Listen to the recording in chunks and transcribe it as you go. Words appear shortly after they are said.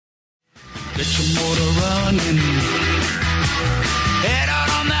Get your motor running. Head out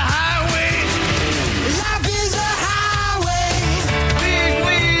on the highway. Life is a highway. Big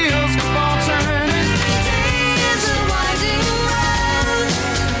wheels keep on turning. Day is a winding road.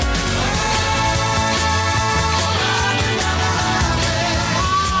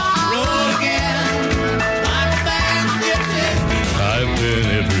 Road again. I'm back, gypsy. I've been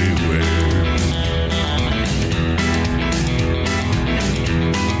everywhere.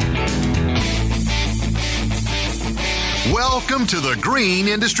 Welcome to the Green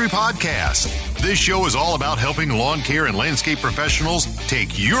Industry Podcast. This show is all about helping lawn care and landscape professionals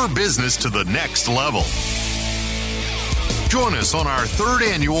take your business to the next level. Join us on our third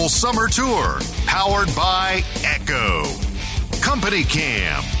annual summer tour, powered by Echo, Company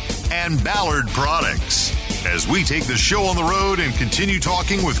Cam, and Ballard Products, as we take the show on the road and continue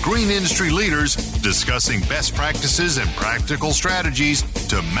talking with green industry leaders, discussing best practices and practical strategies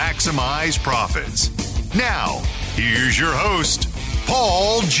to maximize profits. Now, here's your host,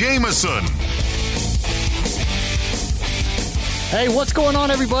 Paul Jameson. Hey, what's going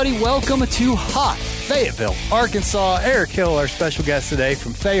on, everybody? Welcome to hot Fayetteville, Arkansas. Eric Hill, our special guest today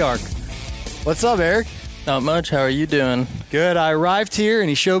from FayArc. What's up, Eric? Not much. How are you doing? Good. I arrived here, and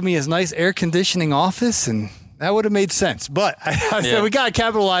he showed me his nice air conditioning office, and that would have made sense. But I said we got to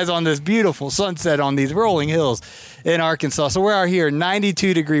capitalize on this beautiful sunset on these rolling hills in Arkansas. So we're out here,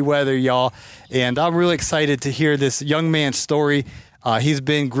 92-degree weather, y'all, and I'm really excited to hear this young man's story. He's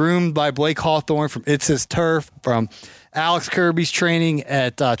been groomed by Blake Hawthorne from It's His Turf, from Alex Kirby's training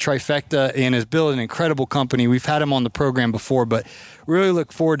at Trifecta, and has built an incredible company. We've had him on the program before, but really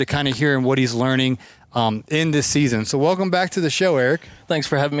look forward to kind of hearing what he's learning in this season. So welcome back to the show, Eric. Thanks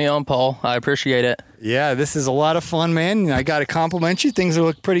for having me on, Paul. I appreciate it. Yeah, this is a lot of fun, man. I got to compliment you. Things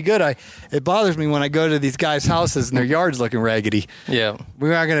look pretty good. It bothers me when I go to these guys' houses and their yard's looking raggedy. Yeah.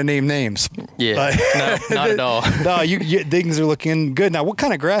 We're not going to name names. Yeah, no, not at all. No, things are looking good. Now, what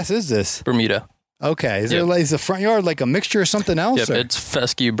kind of grass is this? Bermuda. Okay. Is the front yard like a mixture of something else? Yep, it's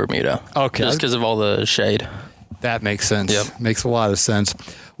fescue Bermuda. Okay. Just because of all the shade. That makes sense. Yep. Makes a lot of sense.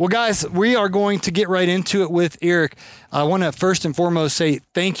 Well, guys, we are going to get right into it with Eric. I want to first and foremost say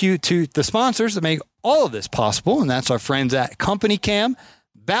thank you to the sponsors that make all of this possible, and that's our friends at Company Cam,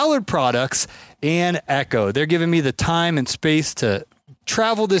 Ballard Products, and Echo. They're giving me the time and space to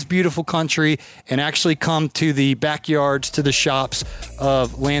travel this beautiful country and actually come to the backyards, to the shops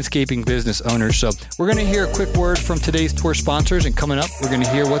of landscaping business owners. So we're going to hear a quick word from today's tour sponsors, and coming up, we're going to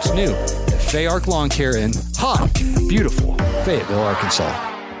hear what's new at FayArc Lawn Care in hot, beautiful Fayetteville, Arkansas.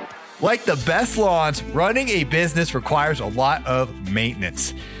 Like the best lawns, running a business requires a lot of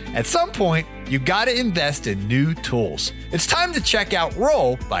maintenance. At some point, you gotta invest in new tools. It's time to check out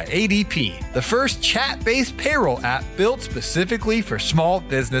Roll by ADP, the first chat-based payroll app built specifically for small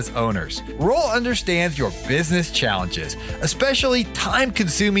business owners. Roll understands your business challenges, especially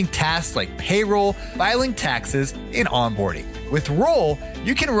time-consuming tasks like payroll, filing taxes, and onboarding. With Roll,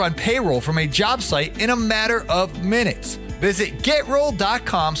 you can run payroll from a job site in a matter of minutes. Visit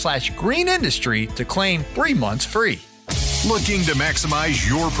GetRoll.com/greenindustry to claim 3 months free. Looking to maximize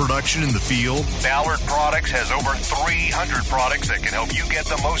your production in the field? Ballard Products has over 300 products that can help you get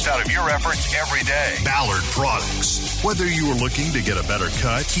the most out of your efforts every day. Ballard Products. Whether you are looking to get a better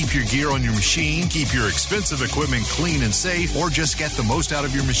cut, keep your gear on your machine, keep your expensive equipment clean and safe, or just get the most out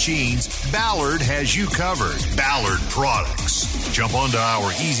of your machines, Ballard has you covered. Ballard Products. Jump onto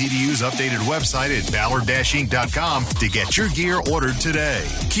our easy-to-use updated website at ballard-inc.com to get your gear ordered today.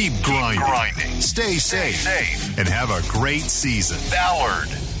 Keep grinding. Stay safe. And have a great season. Ballard.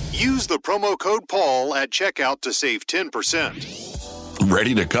 Use the promo code Paul at checkout to save 10%.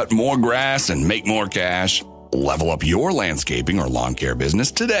 Ready to cut more grass and make more cash? Level up your landscaping or lawn care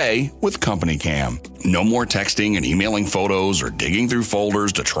business today with Company Cam. No more texting and emailing photos or digging through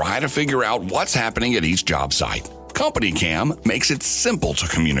folders to try to figure out what's happening at each job site. Company Cam makes it simple to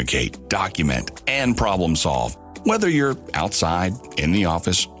communicate, document, and problem solve, whether you're outside, in the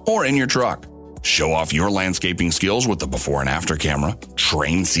office, or in your truck. Show off your landscaping skills with the before and after camera,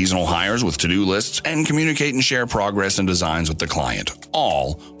 train seasonal hires with to-do lists, and communicate and share progress and designs with the client,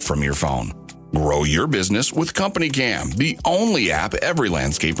 all from your phone. Grow your business with Company Cam, the only app every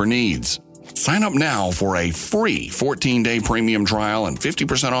landscaper needs. Sign up now for a free 14-day premium trial and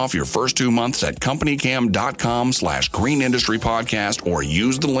 50% off your first 2 months at companycam.com/greenindustrypodcast or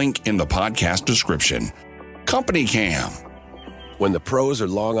use the link in the podcast description. Company Cam. When the pros are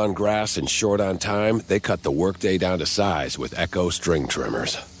long on grass and short on time, they cut the workday down to size with Echo string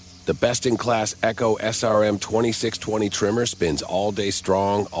trimmers. The best-in-class Echo SRM 2620 trimmer spins all day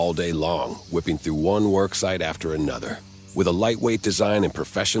strong, all day long, whipping through one work site after another. With a lightweight design and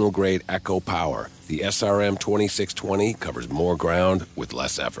professional-grade Echo Power, the SRM 2620 covers more ground with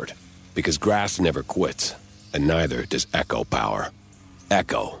less effort. Because grass never quits, and neither does Echo Power.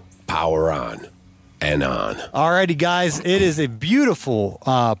 Echo, power on and on. Alrighty, guys, it is a beautiful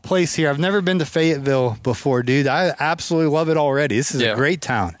place here. I've never been to Fayetteville before, dude. I absolutely love it already. This is a great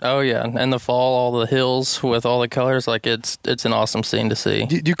town. Oh yeah, and the fall, all the hills with all the colors, like it's an awesome scene to see.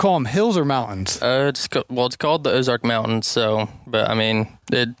 Do you call them hills or mountains? It's called the Ozark Mountains. So, but I mean,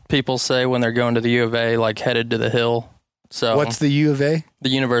 people say when they're going to the U of A, like headed to the hill. So what's the U of A? The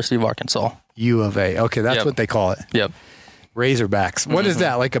University of Arkansas. U of A. Okay, that's what they call it. Yep. Razorbacks. What is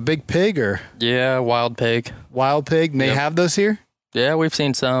that? Like a big pig or? Yeah, wild pig. Wild pig. And they have those here? Yeah, we've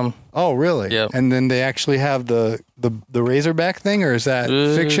seen some. Oh, really? Yep. And then they actually have the Razorback thing, or is that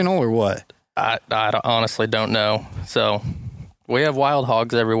fictional or what? I honestly don't know. So we have wild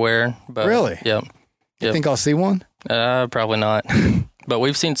hogs everywhere. But really? Yep. You think I'll see one? Probably not. But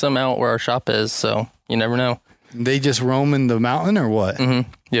we've seen some out where our shop is, so you never know. They just roam in the mountain or what? Mm-hmm.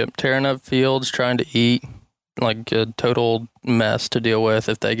 Yep. Tearing up fields, trying to eat. Like a total mess to deal with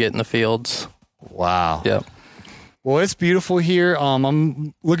if they get in the fields. Wow. Yep. Well, it's beautiful here.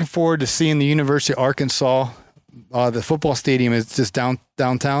 I'm looking forward to seeing the University of Arkansas. The football stadium is just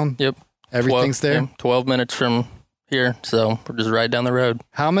downtown. Yep. Everything's there. 12 minutes from here, so we're just right down the road.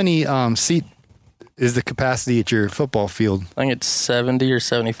 How many seat is the capacity at your football field? I think it's 70 or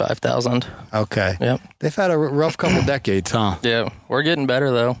 75,000. Okay. Yep. They've had a rough couple decades, huh? Yeah, we're getting better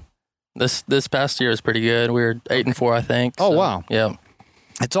though. This past year is pretty good. We were 8-4, I think. Oh, wow. Yeah.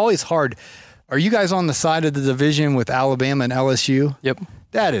 It's always hard. Are you guys on the side of the division with Alabama and LSU? Yep.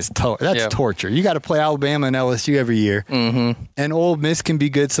 That is torture. You got to play Alabama and LSU every year. Mm-hmm. And Ole Miss can be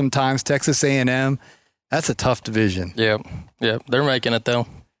good sometimes. Texas A&M. That's a tough division. Yep. Yep. They're making it though.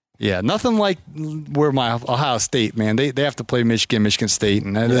 Yeah, nothing like where my Ohio State, man. They have to play Michigan State,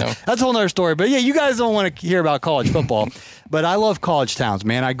 and that's a whole other story. But yeah, you guys don't want to hear about college football. But I love college towns,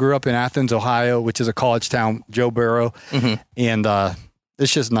 man. I grew up in Athens, Ohio, which is a college town, Joe Burrow, and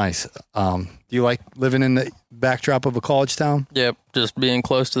it's just nice. Do you like living in the backdrop of a college town? Yep, just being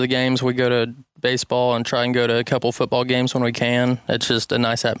close to the games. We go to baseball and try and go to a couple football games when we can. It's just a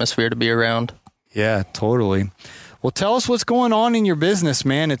nice atmosphere to be around. Yeah, totally. Well, tell us what's going on in your business,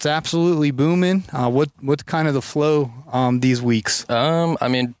 man. It's absolutely booming. What's kind of the flow these weeks? I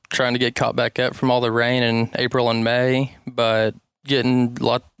mean, trying to get caught back up from all the rain in April and May, but doing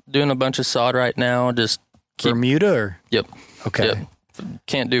a bunch of sod right now. Bermuda or? Yep. Okay. Yep.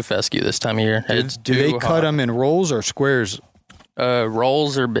 Can't do fescue this time of year. Do they cut them in rolls or squares?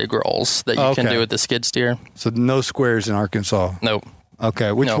 Rolls or big rolls that you can do with the skid steer. So no squares in Arkansas? Nope.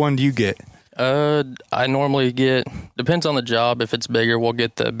 Okay. Which one do you get? I normally depends on the job. If it's bigger, we'll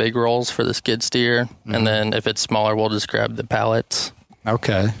get the big rolls for the skid steer. And then if it's smaller, we'll just grab the pallets.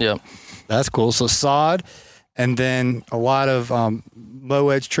 Okay. Yep. That's cool. So sod and then a lot of low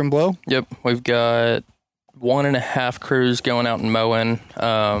edge trim blow? Yep. We've got 1.5 crews going out and mowing,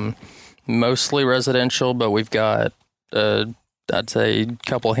 mostly residential, but we've got, I'd say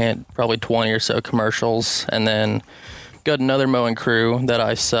probably 20 or so commercials. And then got another mowing crew that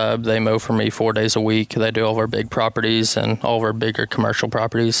I sub. They mow for me 4 days a week. They do all of our big properties and all of our bigger commercial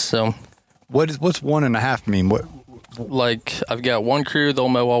properties. So, what's 1.5 mean? What? Like I've got one crew they'll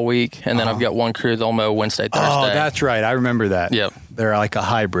mow all week, and then I've got one crew they'll mow Wednesday, Thursday. Oh, that's right. I remember that. Yep. They're like a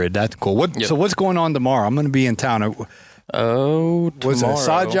hybrid. That's cool. So what's going on tomorrow? I'm going to be in town. Tomorrow. What's it?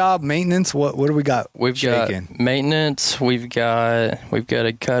 Sod job, maintenance? What do we got? We've shaking? Got maintenance. We've got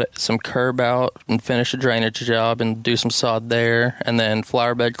to cut some curb out and finish a drainage job and do some sod there, and then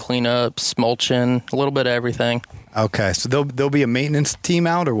flower bed cleanups, mulching, a little bit of everything. Okay, so there'll be a maintenance team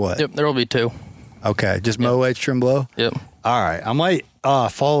out or what? Yep, there will be 2. Okay, just mow, edge, trim, blow? Yep. All right, I might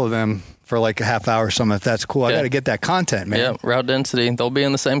follow them for like a half hour or something if that's cool. I got to get that content, man. Yep, route density. They'll be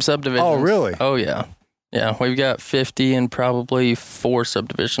in the same subdivision. Oh, really? Oh, yeah. Yeah, we've got 50 and probably 4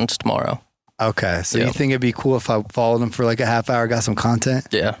 subdivisions tomorrow. Okay, so you think it'd be cool if I followed them for like a half hour, got some content?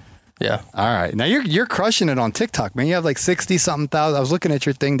 Yeah, yeah. All right, now you're crushing it on TikTok, man. You have like 60-something thousand. I was looking at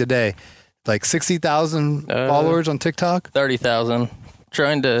your thing today, like 60,000 followers on TikTok. 30,000.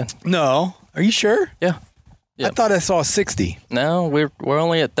 Trying to. No, are you sure? Yeah. Yep. I thought I saw 60. No, we're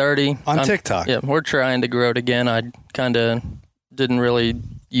only at 30 on TikTok. Yeah, we're trying to grow it again. I kind of didn't really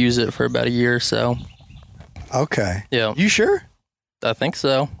use it for about a year or so. Okay. Yeah. You sure? I think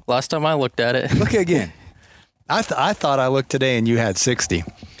so. Last time I looked at it. Look again. I thought I looked today and you had 60.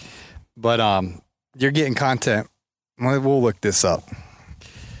 But you're getting content. We'll look this up.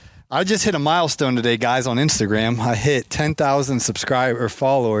 I just hit a milestone today, guys, on Instagram. I hit 10,000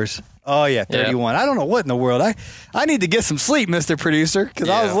 followers Oh, yeah, 31. I don't know what in the world. I need to get some sleep, Mr. Producer, because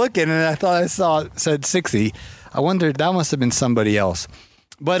I was looking and I thought I saw it said 60. I wondered, that must have been somebody else.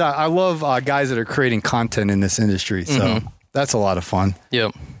 But I love guys that are creating content in this industry, so that's a lot of fun.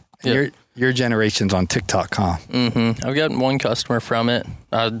 Yep. Your generation's on TikTok, huh? Mm-hmm. I've gotten one customer from it.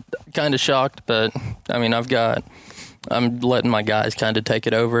 I'm kind of shocked, but I mean, I'm letting my guys kind of take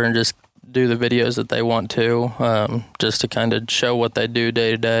it over and just do the videos that they want to, just to kind of show what they do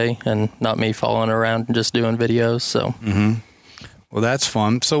day to day and not me following around and just doing videos. So, Well, that's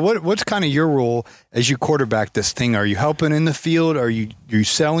fun. So what's kind of your role as you quarterback this thing? Are you helping in the field? Are you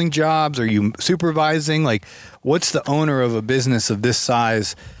selling jobs? Are you supervising? Like, what's the owner of a business of this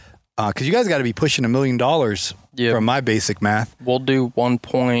size? Because you guys got to be pushing $1 million from my basic math. We'll do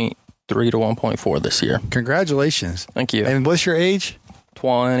 1.3 to 1.4 this year. Congratulations. Thank you. And what's your age?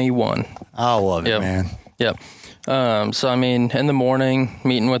 21. I love it, man. Yep. So, I mean, in the morning,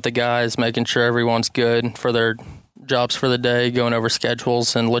 meeting with the guys, making sure everyone's good for their jobs for the day, going over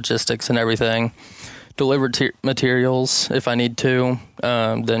schedules and logistics and everything. Deliver materials if I need to.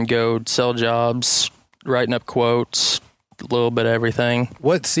 Then go sell jobs, writing up quotes, a little bit of everything.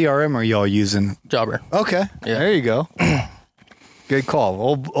 What CRM are y'all using? Jobber. Okay. Yeah. There you go. Good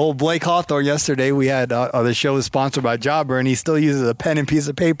call. Old Blake Hawthorne yesterday, we had the show was sponsored by Jobber, and he still uses a pen and piece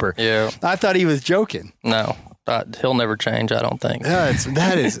of paper. Yeah. I thought he was joking. No, he'll never change, I don't think.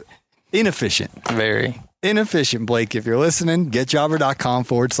 That is inefficient. Very. Inefficient, Blake. If you're listening,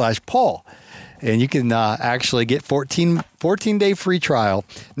 getjobber.com/Paul. And you can actually get 14-day free trial.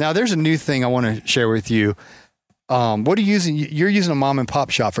 Now, there's a new thing I want to share with you. What are you using? You're using a mom and pop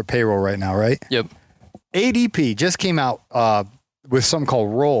shop for payroll right now, right? Yep. ADP just came out with something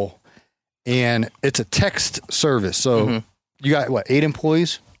called Roll, and it's a text service. So you got, 8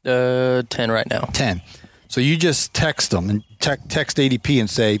 employees? 10 right now. 10. So you just text them and text ADP and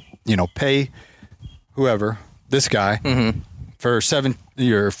say, pay whoever, this guy, for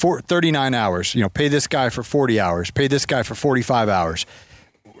 39 hours. Pay this guy for 40 hours. Pay this guy for 45 hours.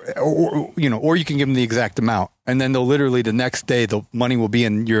 Or you can give them the exact amount. And then they'll literally, the next day, the money will be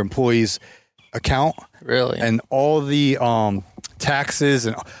in your employee's account. Really? And all the taxes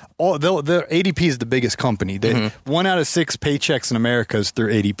and all the ADP is the biggest company. 1 out of 6 paychecks in America is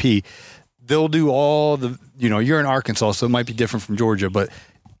through ADP. They'll do all the, you're in Arkansas, so it might be different from Georgia, but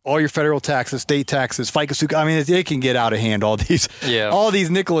all your federal taxes, state taxes, FICA, I mean, it can get out of hand, all these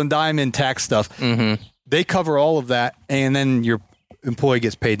nickel and diamond tax stuff. They cover all of that, and then your employee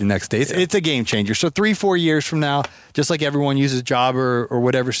gets paid the next day. It's a game changer. So 3-4 years from now, just like everyone uses Jobber or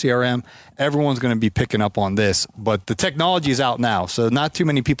whatever CRM, everyone's going to be picking up on this. But the technology is out now, so not too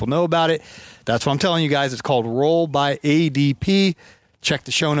many people know about it. That's what I'm telling you guys. It's called Roll by ADP. Check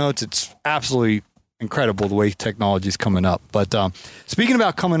the show notes. It's absolutely incredible the way technology is coming up. But speaking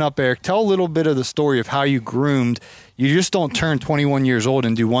about coming up, Eric, tell a little bit of the story of how you groomed. You just don't turn 21 years old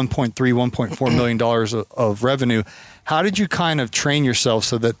and do $1.4 million of revenue. How did you kind of train yourself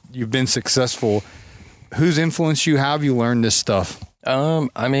so that you've been successful? Who's influenced you? How have you learned this stuff?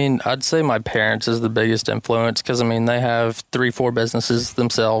 I mean, I'd say my parents is the biggest influence because, they have 3-4 businesses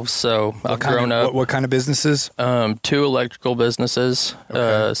themselves. So I've grown up. What kind of businesses? 2 electrical businesses,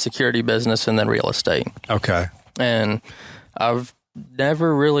 security business, and then real estate. Okay. And I've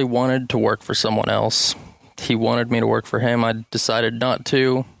never really wanted to work for someone else. He wanted me to work for him. I decided not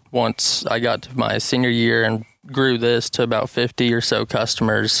to once I got to my senior year and grew this to about 50 or so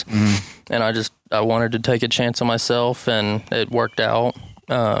customers. And I wanted to take a chance on myself, and it worked out.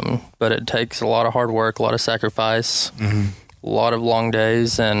 But it takes a lot of hard work, a lot of sacrifice, a lot of long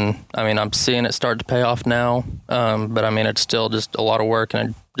days. And I'm seeing it start to pay off now. But it's still just a lot of work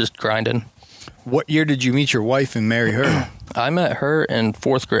and just grinding. What year did you meet your wife and marry her? I met her in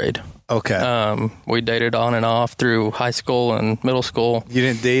 4th grade. Okay. We dated on and off through high school and middle school. You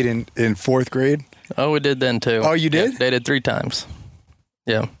didn't date in 4th grade? Oh, we did then too. Oh, you did? Yeah, dated 3 times.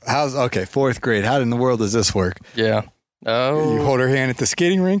 Yeah. 4th grade. How in the world does this work? Yeah. Oh. You hold her hand at the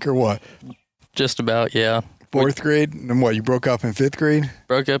skating rink or what? Just about, yeah. 4th grade? And what, you broke up in 5th grade?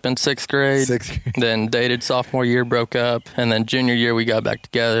 Broke up in 6th grade. 6th grade. Then dated sophomore year, broke up. And then junior year, we got back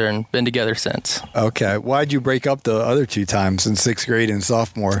together and been together since. Okay. Why'd you break up the other 2 times in 6th grade and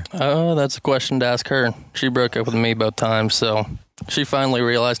sophomore? Oh, that's a question to ask her. She broke up with me both times, so she finally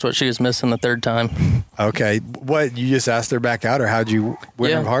realized what she was missing the 3rd time. Okay. What, you just asked her back out, or how'd you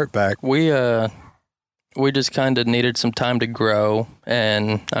win her heart back? We just kind of needed some time to grow.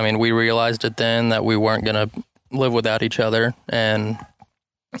 And, we realized it then that we weren't going to live without each other. And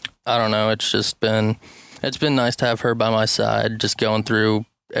I don't know, it's been nice to have her by my side, just going through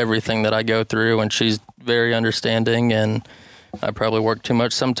everything that I go through. And she's very understanding, and I probably work too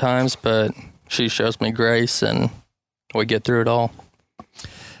much sometimes, but she shows me grace and we get through it all.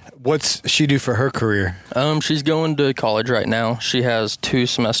 What's she do for her career? She's going to college right now. She has 2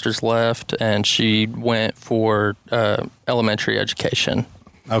 semesters left, and she went for elementary education.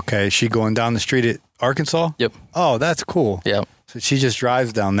 Okay, she going down the street at Arkansas? Yep. Oh, that's cool. Yep. So she just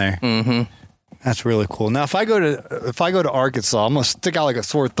drives down there. Mm-hmm. That's really cool. Now, if I go to Arkansas, I'm gonna stick out like a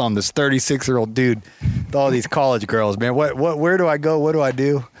sore thumb. This 36-year-old dude with all these college girls, man. Where do I go? What do I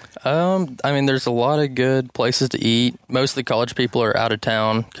do? I mean, there's a lot of good places to eat. Most of the college people are out of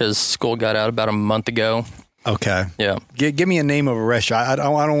town because school got out about a month ago. Okay. Yeah. Give me a name of a restaurant.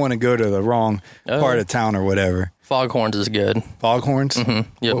 I don't want to go to the wrong part of town or whatever. Foghorns is good. Foghorns? Mm-hmm.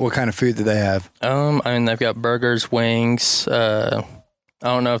 Yep. What kind of food do they have? I mean, they've got burgers, wings. I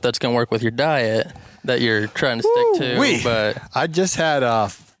don't know if that's going to work with your diet that you're trying to stick to, Wee. but I just had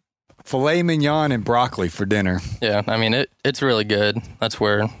filet mignon and broccoli for dinner. yeah, I mean, it's really good. That's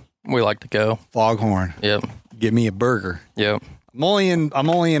where we like to go. Foghorn. Yep. Give me a burger. Yep. I'm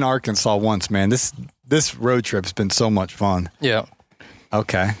only in Arkansas once, man. This road trip's been so much fun. Yep.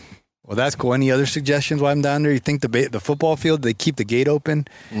 Okay. Well, that's cool. Any other suggestions while I'm down there? You think the football field, they keep the gate open?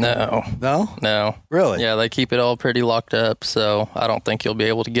 No. No? No. Really? Yeah, they keep it all pretty locked up, so I don't think you'll be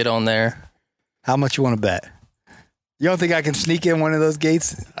able to get on there. How much you want to bet? You don't think I can sneak in one of those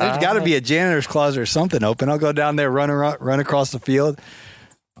gates? There's got to be a janitor's closet or something open. I'll go down there, run across the field,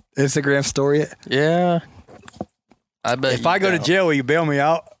 Instagram story it. Yeah. I bet If I go to jail, will you bail me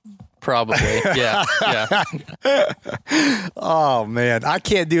out? Probably. Yeah. Yeah. Oh man, I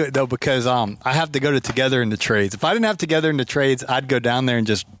can't do it though because I have to go to Together in the Trades. If I didn't have Together in the Trades, I'd go down there and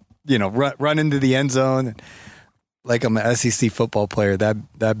just run into the end zone like I'm an SEC football player.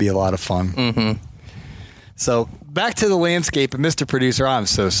 That'd be a lot of fun. Mm-hmm. So back to the landscape, and Mr. Producer, I'm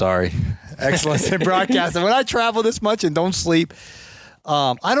so sorry. Excellence in broadcasting. When I travel this much and don't sleep,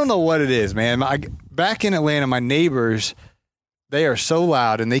 I don't know what it is, man. Back in Atlanta, my neighbors, they are so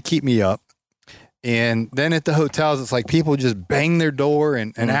loud and they keep me up. And then at the hotels, it's like people just bang their door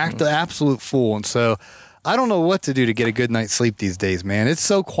and act the absolute fool. And so I don't know what to do to get a good night's sleep these days, man. It's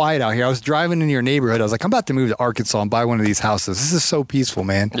so quiet out here. I was driving in your neighborhood. I was like, I'm about to move to Arkansas and buy one of these houses. This is so peaceful,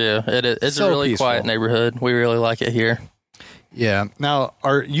 man. Yeah, it's So a really peaceful. quiet neighborhood. We really like it here. Yeah. Now,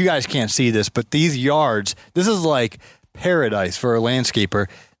 you guys can't see this, but these yards, this is like paradise for a landscaper.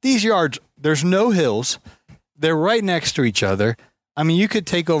 These yards, there's no hills. They're right next to each other. I mean, you could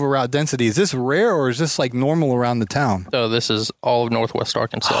take over route density. Is this rare or is this like normal around the town? So this is all of Northwest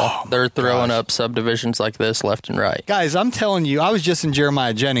Arkansas. They're throwing up subdivisions like this left and right. Guys, I'm telling you, I was just in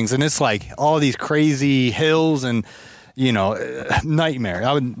Jeremiah Jennings, and it's like all these crazy hills and, nightmare.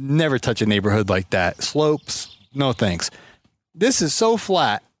 I would never touch a neighborhood like that. Slopes, no thanks. This is so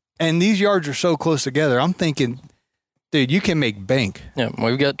flat, and these yards are so close together. I'm thinking, dude, you can make bank. Yeah,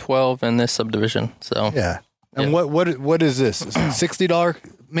 we've got 12 in this subdivision. So Yeah. And Yeah. what is this? Is it $60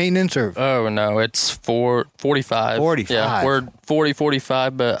 maintenance or? Oh no, it's 45. 45. Yeah, we're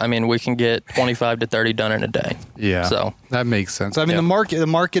 45, but I mean we can get 25 to 30 done in a day. Yeah. So That makes sense. I mean, Yeah. the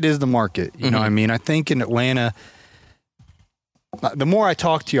market is the market. You know what I mean? I think in Atlanta, the more I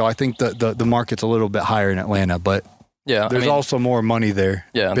talk to you, I think the market's a little bit higher in Atlanta, but yeah, there's also more money there.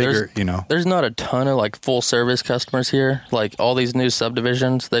 Yeah, Bigger, there's not a ton of like full service customers here. Like all these new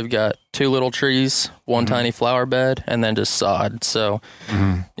subdivisions, they've got 2 little trees, one tiny flower bed, and then just sod. So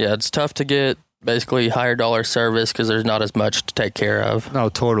yeah, it's tough to get basically higher dollar service because there's not as much to take care of. No,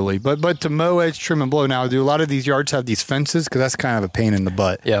 totally. But to mow, edge, trim, and blow, now, do a lot of these yards have these fences? Because that's kind of a pain in the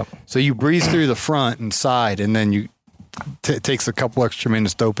butt. Yeah. So you breeze through the front and side, and then it takes a couple extra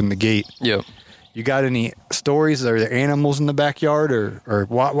minutes to open the gate. Yep. You got any stories? Are there animals in the backyard, or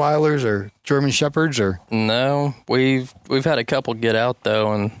Rottweilers, or German Shepherds, or? No, we've had a couple get out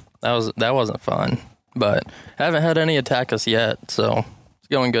though, and that wasn't fun. But haven't had any attack us yet, so it's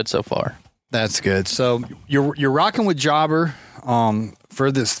going good so far. That's good. So you're rocking with Jobber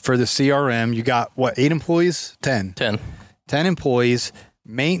for the CRM. You got what, 8 employees? 10 employees,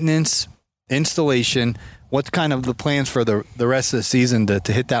 maintenance, installation. What's kind of the plans for the rest of the season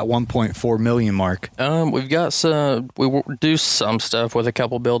to hit that 1.4 million mark? We've got do some stuff with a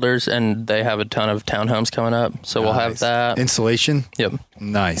couple builders, and they have a ton of townhomes coming up, so we'll have Nice. that. Installation? Yep.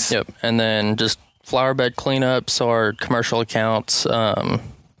 Nice. Yep. And then just flower bed cleanups, our commercial accounts, and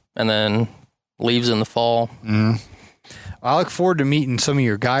then leaves in the fall. I look forward to meeting some of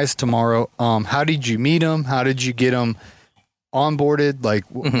your guys tomorrow. How did you meet them? How did you get them onboarded? Like,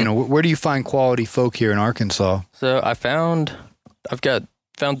 where do you find quality folk here in Arkansas? So I've found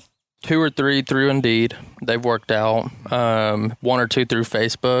 2 or 3 through Indeed. They've worked out. 1 or 2 through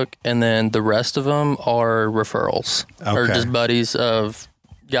Facebook, and then the rest of them are referrals or Okay. just buddies of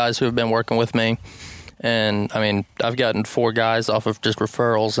guys who have been working with me. And I mean, I've gotten 4 guys off of just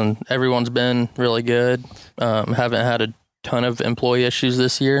referrals, and everyone's been really good. Haven't had a ton of employee issues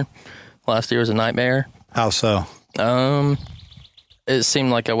this year. Last year was a nightmare. How so? It seemed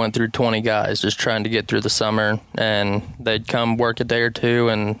like I went through 20 guys just trying to get through the summer, and they'd come work a day or two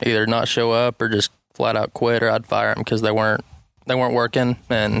and either not show up or just flat out quit, or I'd fire them because they weren't working,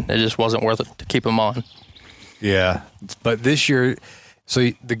 and it just wasn't worth it to keep them on. Yeah. But this year, so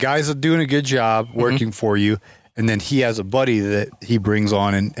the guys are doing a good job working for you, and then he has a buddy that he brings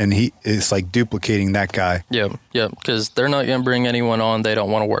on, and he is like duplicating that guy. Yep, because they're not going to bring anyone on they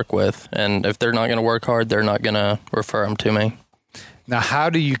don't want to work with, and if they're not going to work hard, they're not going to refer them to me. Now, how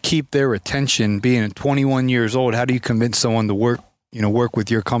do you keep their attention? Being 21 years old, how do you convince someone to work with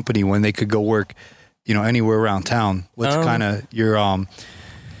your company when they could go work, anywhere around town? What's kind of your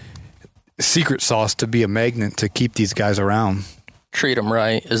secret sauce to be a magnet to keep these guys around? Treat them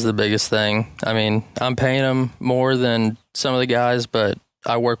right is the biggest thing. I mean, I'm paying them more than some of the guys, but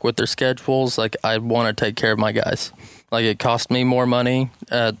I work with their schedules. Like, I want to take care of my guys. Like, it cost me more money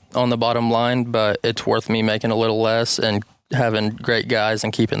on the bottom line, but it's worth me making a little less and having great guys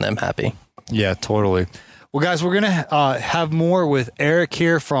and keeping them happy. Yeah, totally. Well, guys, we're going to have more with Eric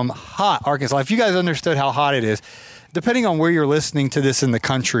here from hot Arkansas. If you guys understood how hot it is, depending on where you're listening to this in the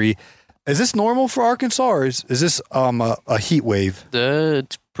country, is this normal for Arkansas, or is this a heat wave?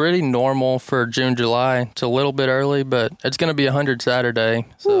 It's pretty normal for June, July. It's a little bit early, but it's going to be 100 Saturday.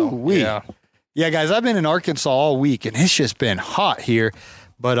 So, Ooh-wee. yeah. Yeah, guys, I've been in Arkansas all week, and it's just been hot here.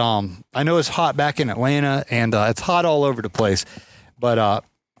 But I know it's hot back in Atlanta, and it's hot all over the place. But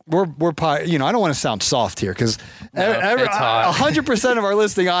we're I don't want to sound soft here, because it's hot. 100% of our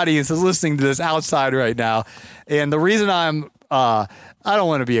listening audience is listening to this outside right now. And the reason I don't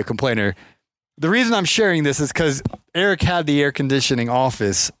want to be a complainer. The reason I'm sharing this is because Eric had the air conditioning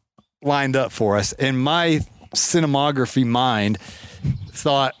office lined up for us, and my cinematography mind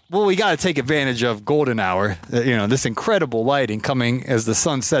thought, well, we got to take advantage of golden hour, this incredible lighting coming as the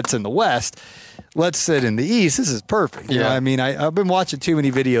sun sets in the west. Let's sit in the east. This is perfect. Yeah. I've been watching too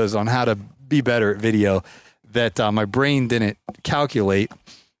many videos on how to be better at video that my brain didn't calculate.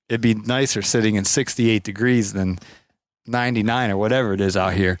 It'd be nicer sitting in 68 degrees than 99 or whatever it is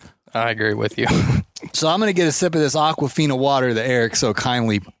out here. I agree with you. So I'm going to get a sip of this Aquafina water that Eric so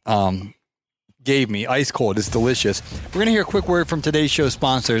kindly gave me. Ice cold. It's delicious. We're going to hear a quick word from today's show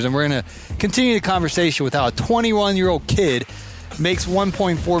sponsors, and we're going to continue the conversation with how a 21-year-old kid makes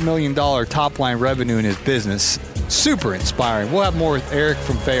 $1.4 million top line revenue in his business. Super inspiring. We'll have more with Eric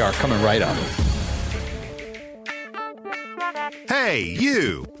from Fayar coming right up. Hey,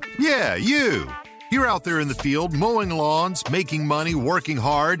 you. Yeah, you. You're out there in the field mowing lawns, making money, working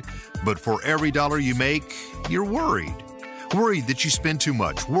hard, but for every dollar you make, you're worried. Worried that you spend too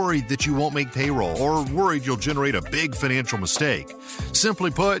much, worried that you won't make payroll, or worried you'll generate a big financial mistake.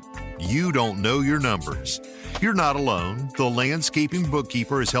 Simply put, you don't know your numbers. You're not alone. The Landscaping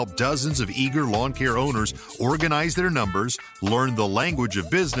Bookkeeper has helped dozens of eager lawn care owners organize their numbers, learn the language of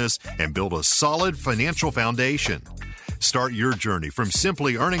business, and build a solid financial foundation. Start your journey from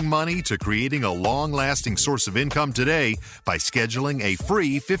simply earning money to creating a long-lasting source of income today by scheduling a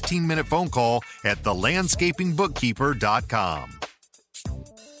free 15-minute phone call at thelandscapingbookkeeper.com.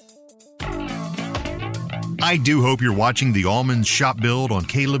 I do hope you're watching the Almonds Shop Build on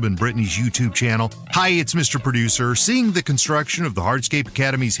Caleb and Brittany's YouTube channel. Hi, it's Mr. Producer. Seeing the construction of the Hardscape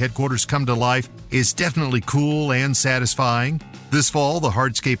Academy's headquarters come to life is definitely cool and satisfying. This fall, the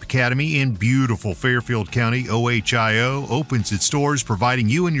Hardscape Academy in beautiful Fairfield County, OHIO, opens its doors, providing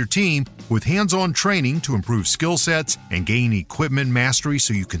you and your team with hands-on training to improve skill sets and gain equipment mastery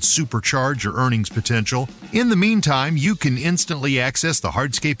so you can supercharge your earnings potential. In the meantime, you can instantly access the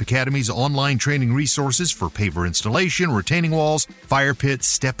Hardscape Academy's online training resources for paver installation, retaining walls, fire pits,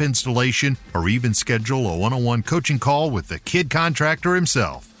 step installation, or even schedule a one-on-one coaching call with the kid contractor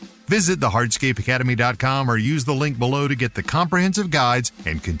himself. Visit thehardscapeacademy.com or use the link below to get the comprehensive guides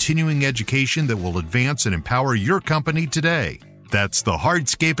and continuing education that will advance and empower your company today. That's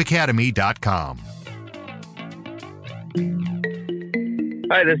thehardscapeacademy.com.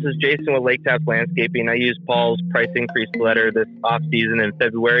 Hi, this is Jason with Lake Taps Landscaping. I used Paul's price increase letter this off-season in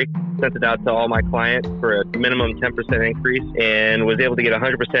February, sent it out to all my clients for a minimum 10% increase, and was able to get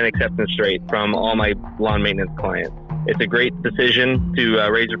 100% acceptance rate from all my lawn maintenance clients. It's a great decision to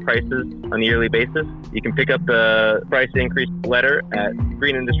raise your prices on a yearly basis. You can pick up the price increase letter at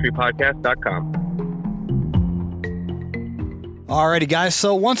greenindustrypodcast.com. Alrighty, guys.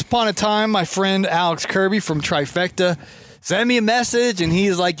 So once upon a time, my friend Alex Kirby from Trifecta sent me a message, and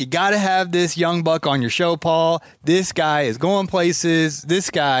he's like, you got to have this young buck on your show, Paul. This guy is going places. This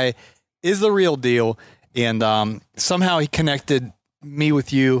guy is the real deal. And somehow he connected me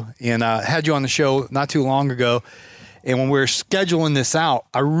with you, and had you on the show not too long ago. And when we were scheduling this out,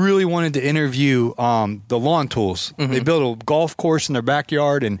 I really wanted to interview the Lawn Tools. They built a golf course in their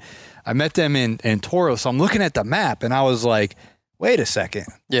backyard, and I met them in Toro. So I'm looking at the map, and I was like, wait a second.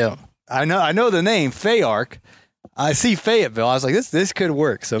 Yeah. I know the name, Fayark. I see Fayetteville. I was like, this could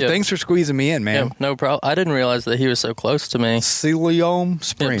work. So thanks for squeezing me in, man. Yeah, no problem. I didn't realize that he was so close to me. Siloam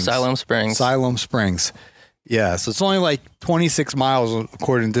Springs. Siloam Springs. Siloam Springs. Yeah, so it's only like 26 miles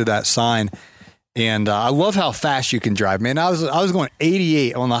according to that sign. And I love how fast you can drive, man. I was going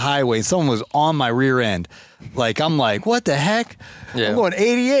 88 on the highway, and someone was on my rear end. Like, I'm like, what the heck? Yeah. I'm going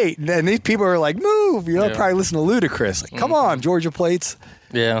 88, and these people are like, move. Probably listen to Ludacris. Like, come on, Georgia plates.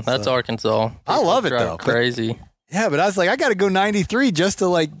 Yeah, that's Arkansas. I love it, Drive though. Crazy. Yeah, but I was like, I got to go 93 just to,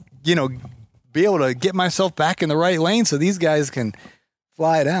 like, be able to get myself back in the right lane so these guys can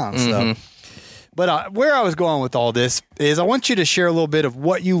fly down. So, but where I was going with all this is I want you to share a little bit of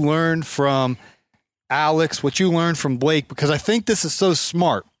what you learned from Alex, what you learned from Blake, because I think this is so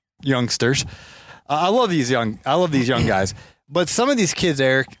smart, youngsters. I love these young guys. But some of these kids,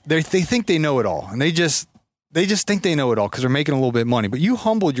 Eric, they think they know it all, and they just think they know it all because they're making a little bit of money. But you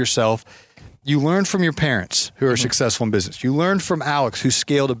humbled yourself. You learned from your parents who are successful in business. You learned from Alex, who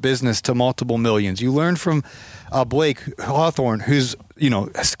scaled a business to multiple millions. You learned from Blake Hawthorne, who's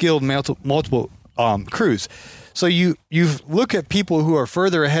scaled multiple crews. So you look at people who are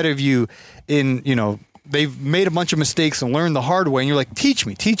further ahead of you in, they've made a bunch of mistakes and learned the hard way, and you're like, teach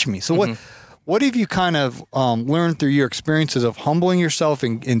me. So what have you kind of learned through your experiences of humbling yourself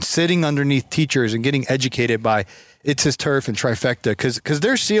and sitting underneath teachers and getting educated by It's His Turf and Trifecta? Because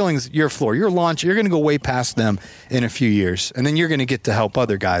their ceiling's your floor. Your launch, you're going to go way past them in a few years, and then you're going to get to help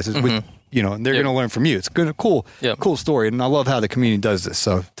other guys with, and they're going to learn from you. It's good, cool story, and I love how the community does this.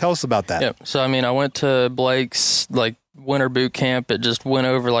 So tell us about that. Yep. So, I went to Blake's, winter boot camp. It just went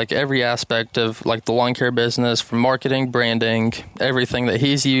over, every aspect of, the lawn care business, from marketing, branding, everything that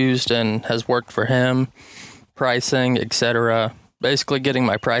he's used and has worked for him, pricing, etc. Basically, getting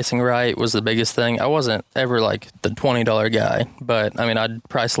my pricing right was the biggest thing. I wasn't ever, the $20 guy, but, I'd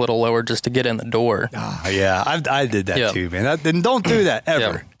price a little lower just to get in the door. Yeah, I did that too, man. Then don't do that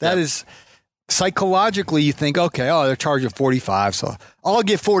ever. That is... Psychologically, you think, okay, they're charging 45, so I'll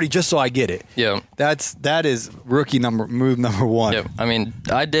get 40 just so I get it. Yeah, that is rookie move number one. Yeah,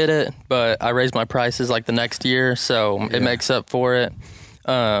 I did it, but I raised my prices the next year, so it makes up for it.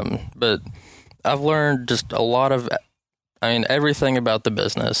 But I've learned just a lot of, everything about the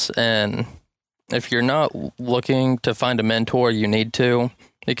business, and if you're not looking to find a mentor, you need to,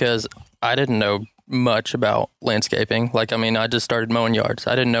 because I didn't know much about landscaping. I just started mowing yards.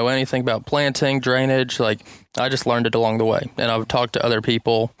 I didn't know anything about planting, drainage. I just learned it along the way, and I've talked to other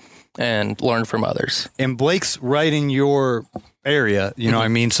people and learned from others. And Blake's right in your area, you know what I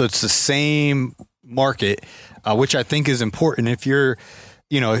mean? So it's the same market, which I think is important. If you're,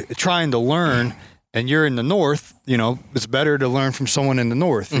 trying to learn and you're in the north, it's better to learn from someone in the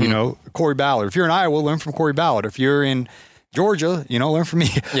north, Corey Ballard. If you're in Iowa, learn from Corey Ballard. If you're in Georgia, learn from me.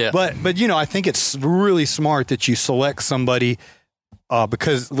 Yeah. But I think it's really smart that you select somebody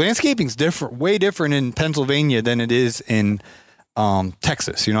because landscaping's different, way different in Pennsylvania than it is in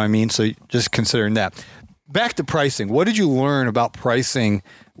Texas. You know what I mean? So just considering that. Back to pricing. What did you learn about pricing?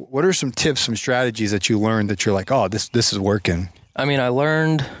 What are some tips, some strategies that you learned that you're like, oh, this is working? I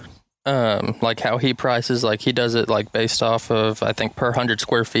learned how he prices. He does it based off of, I think, per 100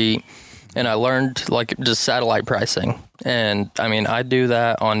 square feet. And I learned just satellite pricing. And I do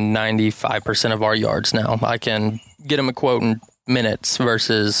that on 95% of our yards now. I can get them a quote in minutes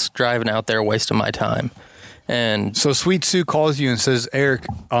versus driving out there wasting my time. And so Sweet Sue calls you and says, Eric,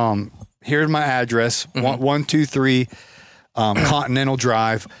 here's my address, 123 Continental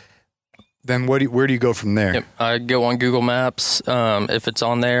Drive. Then where do you go from there? Yep. I go on Google Maps. If it's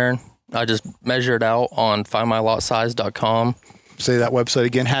on there, I just measure it out on findmylotsize.com. Say that website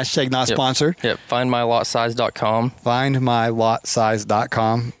again. #, not sponsored. Yep. Findmylotsize.com.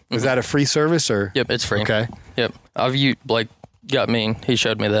 Findmylotsize.com. Is that a free service or? Yep, it's free. Okay. Yep. Blake got me. He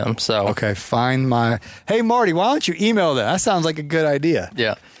showed me them. So. Okay. Hey, Marty, why don't you email that? That sounds like a good idea.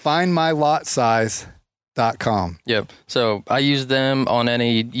 Yeah. Findmylotsize.com. Yep. So I use them on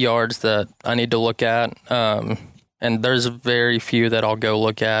any yards that I need to look at. And there's very few that I'll go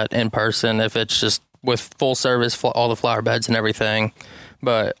look at in person if it's just with full service, all the flower beds and everything.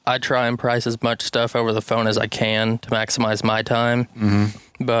 but I try and price as much stuff over the phone as I can to maximize my time.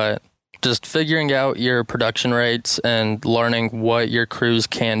 But just figuring out your production rates and learning what your crews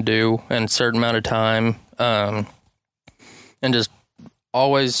can do in a certain amount of time, and just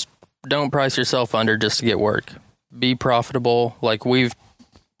always don't price yourself under just to get work. Be profitable. Like we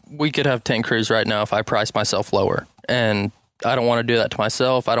could have 10 crews right now if I price myself lower, and I don't want to do that to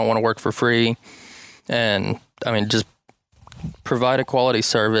myself. I don't want to work for free. And I mean, just provide a quality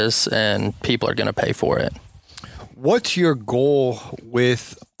service and people are going to pay for it. What's your goal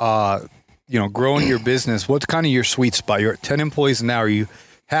with, growing your business? What's kind of your sweet spot? You're at 10 employees now. Are you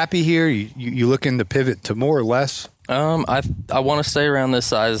happy here? You looking to pivot to more or less? I want to stay around this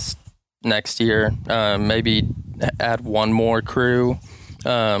size next year. Maybe add one more crew,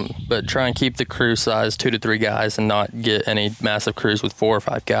 but try and keep the crew size 2 to 3 guys and not get any massive crews with 4 or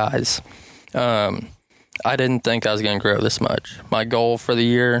 5 guys. I didn't think I was going to grow this much. My goal for the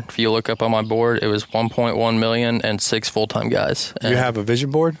year, if you look up on my board, it was 1.1 million and 6 full-time guys. You have a vision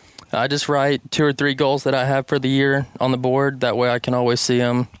board? I just write 2 or 3 goals that I have for the year on the board. That way I can always see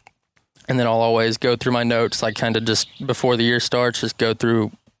them. And then I'll always go through my notes, like kind of just before the year starts, just go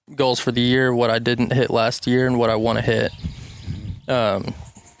through goals for the year, what I didn't hit last year and what I want to hit.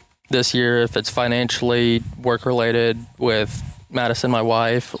 This year, if it's financially work-related with Madison, my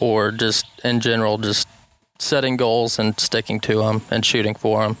wife, or just in general, just setting goals and sticking to them and shooting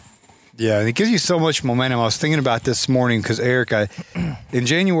for them. Yeah, and it gives you so much momentum. I was thinking about this morning because, Eric, in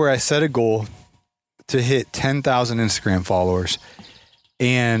January, I set a goal to hit 10,000 Instagram followers.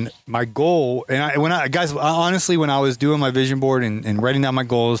 And my goal, honestly, when I was doing my vision board and writing down my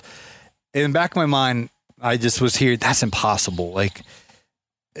goals, in the back of my mind, I just was here, that's impossible. Like,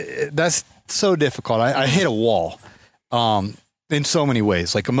 that's so difficult. I hit a wall in so many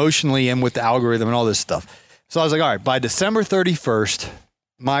ways, like emotionally and with the algorithm and all this stuff. So I was like, all right, by December 31st,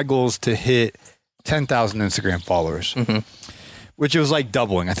 my goal is to hit 10,000 Instagram followers, which was like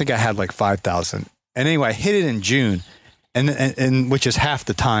doubling. I think I had like 5,000. And anyway, I hit it in June, and which is half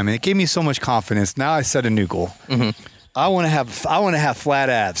the time. And it gave me so much confidence. Now I set a new goal. I want to have flat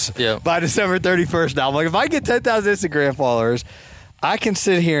abs by December 31st. Now I'm like, if I get 10,000 Instagram followers, I can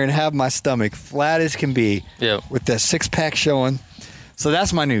sit here and have my stomach flat as can be with that 6-pack showing. So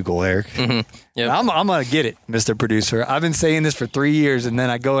that's my new goal, Eric. I'm going to get it, Mr. Producer. I've been saying this for 3 years, and then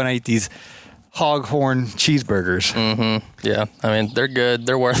I go and I eat these hoghorn cheeseburgers. Yeah, I mean, they're good.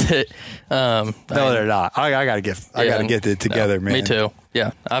 They're worth it. No, they're not. I got to get it together, man. Me too.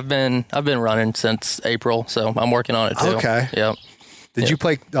 Yeah, I've been running since April, so I'm working on it too. Okay. Yep. Did you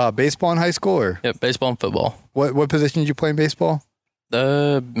play baseball in high school? Or? Yep, baseball and football. What position did you play in baseball?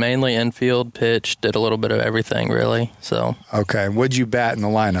 Mainly infield, pitch, did a little bit of everything, really. So okay, what'd you bat in the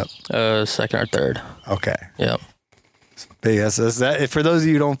lineup? Second or third. Okay. Yep. Yes, that, for those of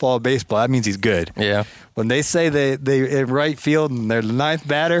you who don't follow baseball, that means he's good. Yeah. When they say they in right field and they're the 9th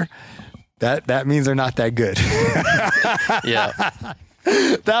batter, that means they're not that good. Yeah.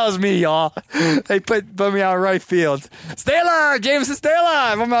 That was me, y'all. They put me out in right field. Stay alive, Jameson, stay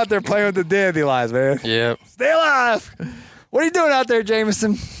alive. I'm out there playing with the dandelions, man. Yep. Stay alive. What are you doing out there,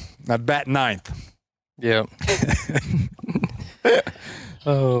 Jameson? I bat 9th. Yep.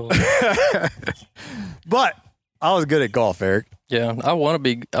 Oh. But I was good at golf, Eric. Yeah, I want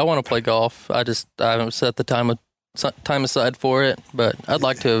to play golf. I haven't set the time aside for it, but I'd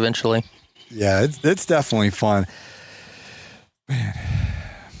like to eventually. Yeah, it's definitely fun. Man.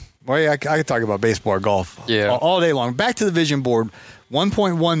 Well, yeah, I could talk about baseball or golf all day long. Back to the vision board.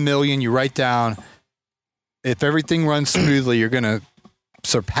 1.1 million, you write down, if everything runs smoothly, you're going to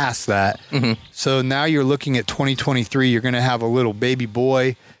surpass that. So now you're looking at 2023, you're going to have a little baby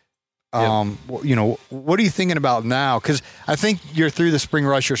boy. What are you thinking about now? Because I think you're through the spring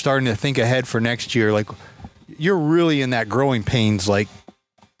rush. You're starting to think ahead for next year. Like, you're really in that growing pains like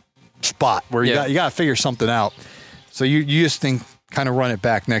spot where you got to figure something out. So you just think kind of run it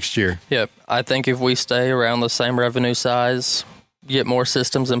back next year. Yep. I think if we stay around the same revenue size, get more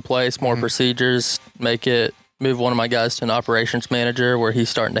systems in place, more procedures, move one of my guys to an operations manager where he's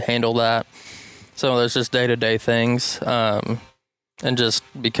starting to handle that. So there's just day-to-day things. And just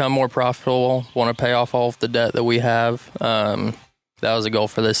become more profitable, want to pay off all of the debt that we have. That was a goal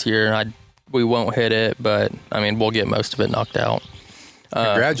for this year, and we won't hit it, but, I mean, we'll get most of it knocked out.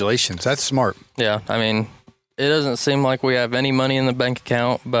 Congratulations. That's smart. Yeah, I mean, it doesn't seem like we have any money in the bank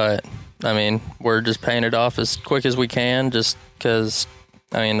account, but, I mean, we're just paying it off as quick as we can just because,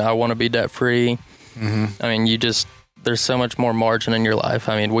 I mean, I want to be debt-free. I mean, there's so much more margin in your life.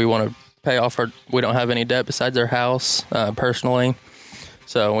 I mean, we want to pay off we don't have any debt besides our house, personally.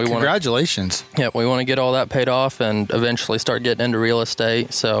 So we want Congratulations. we want to get all that paid off and eventually start getting into real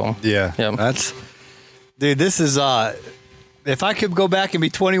estate. So Yeah. yeah. Dude, this is, if I could go back and be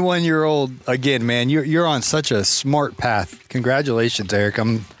 21-year-old again, man, you're on such a smart path. Congratulations, Eric.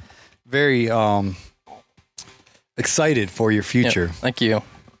 I'm very excited for your future. Yep. Thank you.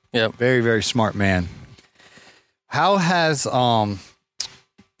 Yep. Very, very smart man. How has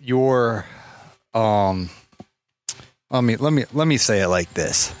your let me say it like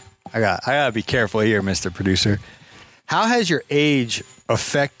this. I gotta be careful here, Mr. Producer. How has your age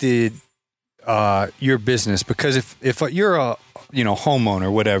affected your business? Because if you're a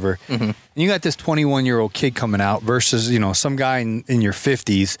homeowner, whatever, and you got this 21-year-old kid coming out versus some guy in your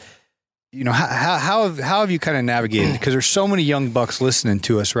 50s, how have you kind of navigated? Because there's so many young bucks listening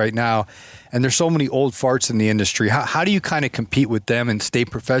to us right now, and there's so many old farts in the industry. How do you kind of compete with them and stay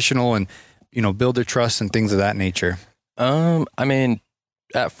professional and build their trust and things of that nature? I mean,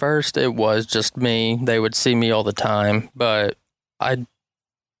 at first it was just me. They would see me all the time, but I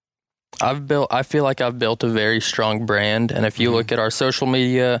feel like I've built a very strong brand. And if you look at our social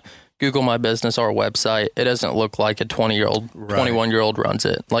media, Google My Business, our website, it doesn't look like a 21-year-old runs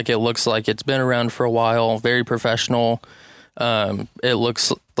it. Like, it looks like it's been around for a while, very professional. It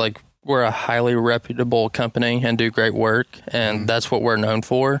looks like we're a highly reputable company and do great work. And that's what we're known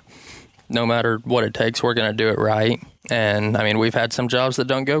for. No matter what it takes, we're going to do it right. And I mean, we've had some jobs that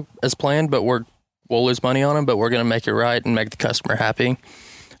don't go as planned, but we'll lose money on them, but we're going to make it right and make the customer happy.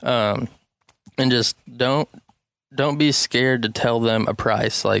 And just don't be scared to tell them a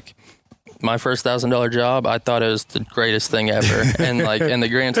price. Like, my first $1,000 job, I thought it was the greatest thing ever. And like, in the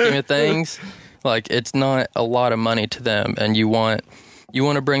grand scheme of things, like, it's not a lot of money to them. And you want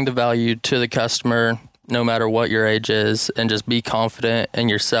to bring the value to the customer no matter what your age is, and just be confident in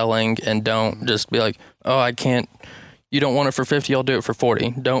your selling, and don't just be like, oh, I can't, you don't want it for 50, I'll do it for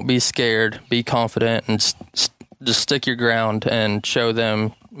 40. Don't be scared, be confident, and just stick your ground and show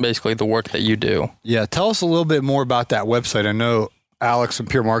them basically the work that you do. Yeah. Tell us a little bit more about that website. I know Alex and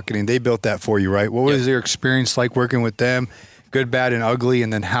Pure Marketing, they built that for you, right? What was your experience like working with them? Good, bad, and ugly.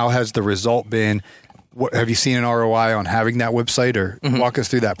 And then how has the result been? What, have you seen an ROI on having that website, or walk us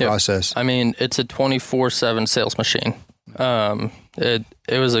through that process? I mean, it's a 24/7 sales machine. It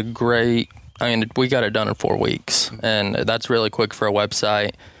was a great, we got it done in 4 weeks, and that's really quick for a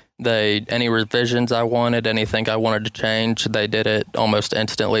website. Any revisions I wanted, anything I wanted to change, they did it almost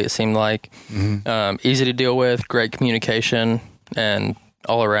instantly, it seemed like. Easy to deal with, great communication, and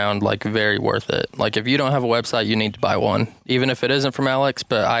all around, like, very worth it. Like, if you don't have a website, you need to buy one, even if it isn't from Alex,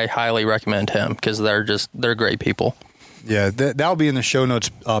 but I highly recommend him because they're great people. Yeah, that'll be in the show notes.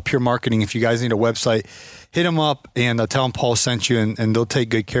 Pure Marketing. If you guys need a website, hit them up and tell them Paul sent you, and they'll take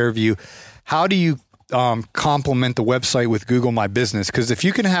good care of you. How do you complement the website with Google My Business? Because if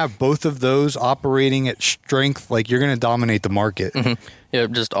you can have both of those operating at strength, like, you're going to dominate the market. Yeah,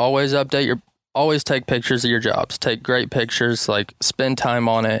 just always take pictures of your jobs. Take great pictures, like, spend time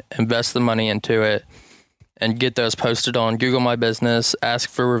on it, invest the money into it, and get those posted on Google My Business. Ask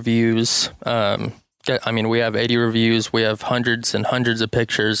for reviews. We have 80 reviews. We have hundreds and hundreds of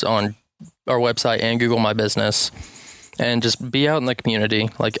pictures on our website and Google My Business. And just be out in the community.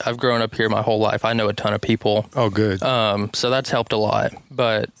 Like, I've grown up here my whole life. I know a ton of people. Oh, good. So that's helped a lot.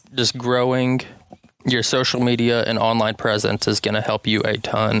 But just growing your social media and online presence is going to help you a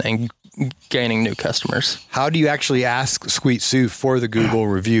ton, and gaining new customers. How do you actually ask Sweet Sue for the Google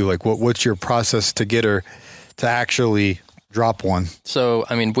review? Like, what's your process to get her to actually drop one? So,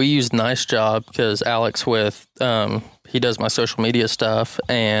 we use Nice Job because Alex he does my social media stuff,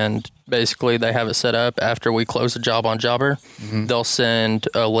 and basically they have it set up after we close a job on Jobber. They'll send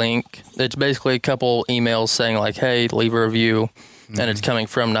a link. It's basically a couple emails saying, like, hey, leave a review, and it's coming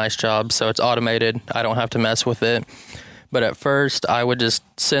from Nice Job, so it's automated. I don't have to mess with it. But at first, I would just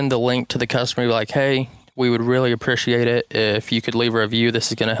send the link to the customer, like, hey, we would really appreciate it if you could leave a review.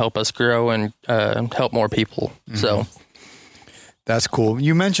 This is going to help us grow and help more people. So that's cool.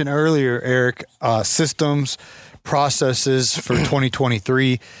 You mentioned earlier, Eric, systems, processes for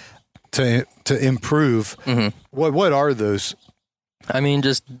 2023 to improve. What are those?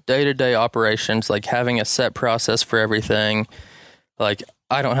 Just day-to-day operations, like having a set process for everything. Like,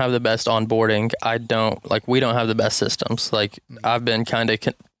 I don't have the best onboarding. We don't have the best systems. Like, I've been kind of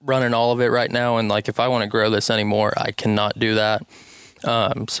running all of it right now. And like, if I want to grow this anymore, I cannot do that.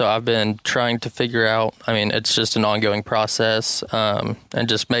 So I've been trying to figure out, it's just an ongoing process, and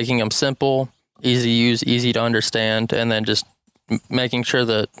just making them simple, easy to use, easy to understand. And then just making sure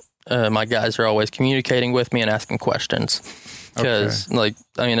that my guys are always communicating with me and asking questions. Because,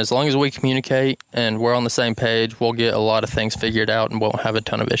 as long as we communicate and we're on the same page, we'll get a lot of things figured out and won't have a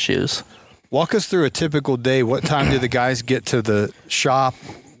ton of issues. Walk us through a typical day. What time do the guys get to the shop?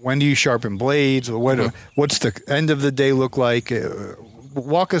 When do you sharpen blades? What's the end of the day look like?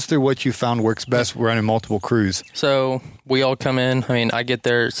 Walk us through what you found works best running multiple crews. So we all come in. I get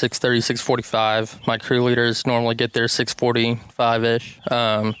there at 6:30, 6:45. My crew leaders normally get there 6:45-ish.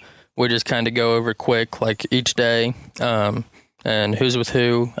 We just kind of go over quick, like each day, and who's with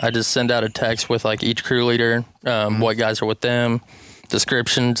who. I just send out a text with like each crew leader, what guys are with them,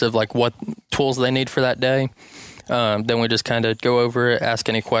 descriptions of like what tools they need for that day. Then we just kind of go over it, ask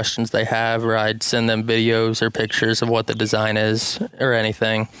any questions they have, or I'd send them videos or pictures of what the design is or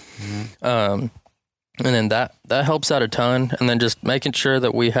anything. And then that helps out a ton. And then just making sure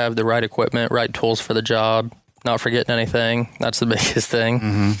that we have the right equipment, right tools for the job, not forgetting anything. That's the biggest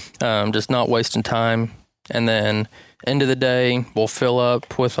thing. Just not wasting time. And then end of the day, we'll fill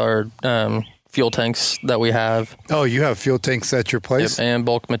up with our fuel tanks that we have. Oh, you have fuel tanks at your place? Yep, and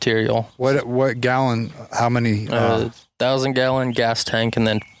bulk material. What gallon? How many? 1,000-gallon gas tank and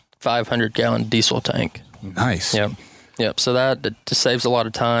then 500-gallon diesel tank. Nice. Yep. So that just saves a lot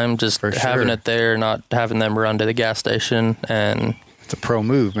of time, just having it there, not having them run to the gas station. And it's a pro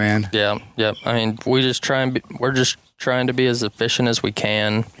move, man. Yeah. Yep. We're just trying to be as efficient as we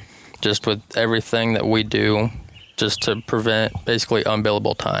can, just with everything that we do, just to prevent basically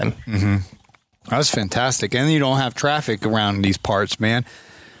unbillable time. Mm-hmm. That's fantastic. And you don't have traffic around these parts, man.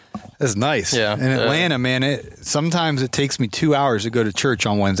 That's nice. Yeah. In Atlanta, man, sometimes it takes me 2 hours to go to church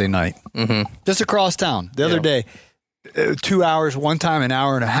on Wednesday night. Mm-hmm. Just across town. The other day, 2 hours, one time an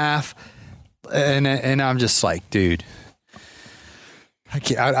hour and a half. And I'm just like, dude, I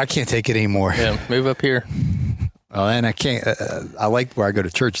can't take it anymore. Yeah, move up here. Oh, and I can't. I like where I go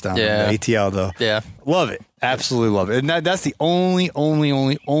to church down in the ATL, though. Yeah, love it. Absolutely love it. And that's the only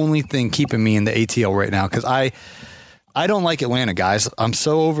thing keeping me in the ATL right now, because I don't like Atlanta, guys. I'm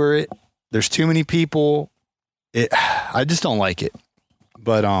so over it. There's too many people. I just don't like it.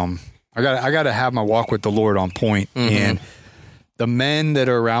 But I got to have my walk with the Lord on point. Mm-hmm. And the men that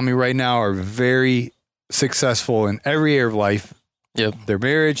are around me right now are very successful in every area of life. Yep. Their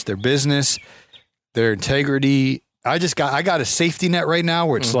marriage, their business, their integrity. I got a safety net right now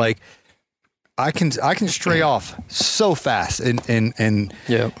where it's like I can stray off so fast and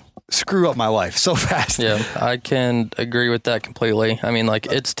screw up my life so fast. Yeah, I can agree with that completely.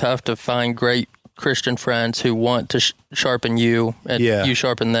 It's tough to find great Christian friends who want to sharpen you and you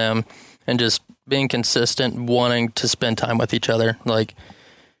sharpen them, and just being consistent, wanting to spend time with each other. Like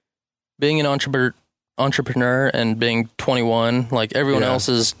being an entrepreneur and being 21, like everyone else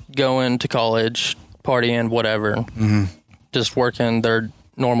is going to college, partying, whatever, just working their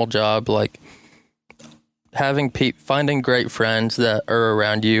normal job. Like finding great friends that are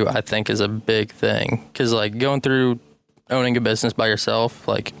around you, I think, is a big thing. Because like going through owning a business by yourself,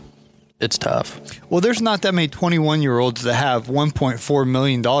 like it's tough. Well, there's not that many 21-year-olds that have $1.4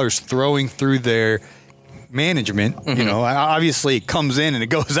 million throwing through their management. Mm-hmm. You know, obviously it comes in and it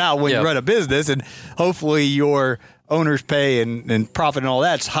goes out when you run a business, and hopefully your owner's pay and profit and all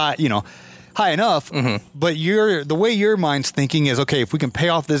that's high, high enough. Mm-hmm. But the way your mind's thinking is, okay, if we can pay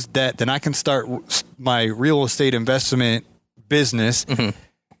off this debt, then I can start my real estate investment business. Mm-hmm.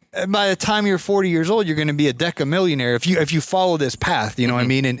 And by the time you're 40 years old, you're going to be a decamillionaire if you follow this path. You know what I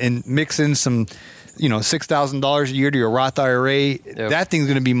mean? And mix in some, $6,000 a year to your Roth IRA. Yep. That thing's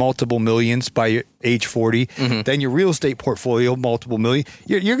going to be multiple millions by age 40. Mm-hmm. Then your real estate portfolio, multiple million.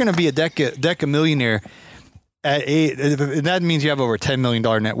 You're going to be a decamillionaire at age, and that means you have over $10 million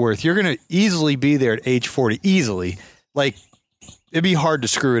net worth. You're going to easily be there at age 40. Easily. Like, it'd be hard to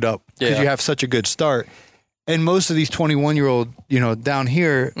screw it up because you have such a good start. And most of these 21-year-old, down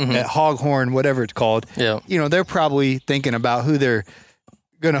here at Hoghorn, whatever it's called, they're probably thinking about who they're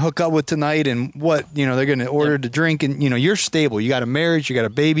going to hook up with tonight and what, they're going to order to drink. And, you're stable. You got a marriage, you got a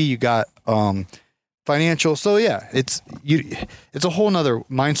baby, you got financial. So, it's a whole nother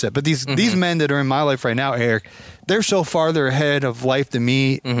mindset. But these men that are in my life right now, Eric, they're so farther ahead of life than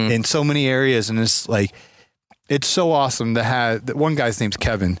me in so many areas. And it's like, it's so awesome to have, one guy's name's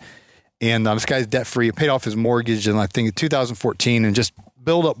Kevin. And this guy's debt-free, paid off his mortgage in, I think, in 2014, and just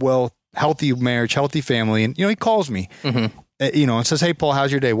build up wealth, healthy marriage, healthy family. And, he calls me, and says, hey, Paul,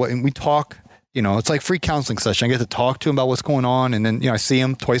 how's your day? And we talk, it's like free counseling session. I get to talk to him about what's going on. And then, I see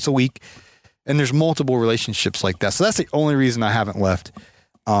him twice a week. And there's multiple relationships like that. So that's the only reason I haven't left.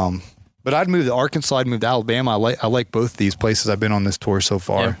 But I'd move to Arkansas. I'd move to Alabama. I like both these places I've been on this tour so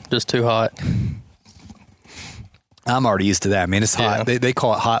far. Yeah, just too hot. I'm already used to that, man. It's hot. Yeah. They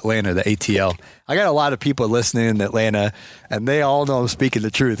call it Hot Atlanta, the ATL. I got a lot of people listening in Atlanta, and they all know I'm speaking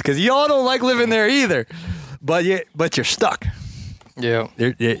the truth because y'all don't like living there either. But you're stuck. Yeah.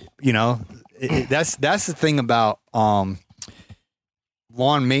 That's the thing about lawn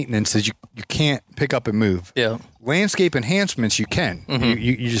maintenance is you can't pick up and move. Yeah. Landscape enhancements you can.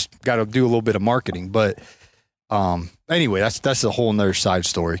 You just got to do a little bit of marketing. But anyway, that's a whole nother side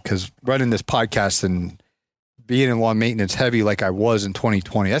story because running this podcast and being in lawn maintenance heavy like I was in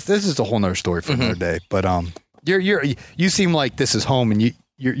 2020, this is a whole nother story for another day. But you seem like this is home and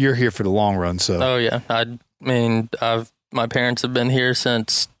you're here for the long run. So Oh yeah. My parents have been here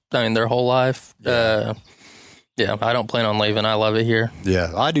since their whole life. I don't plan on leaving. I love it here.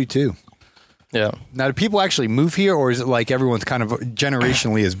 yeah, I do too. Yeah. Now, do people actually move here, or is it like everyone's kind of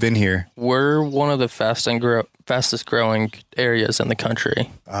generationally has been here? We're one of the fastest growing areas in the country.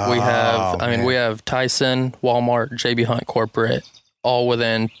 We have Tyson, Walmart, JB Hunt Corporate, all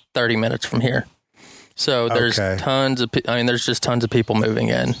within 30 minutes from here. So there's there's just tons of people moving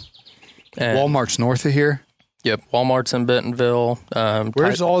in. And, Walmart's north of here. Yep, Walmart's in Bentonville.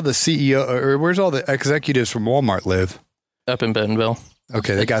 Where's all the CEO or where's all the executives from Walmart live? Up in Bentonville.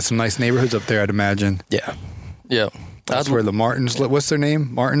 Okay, they got some nice neighborhoods up there, I'd imagine. Yeah, yeah. That's where the Martins live. What's their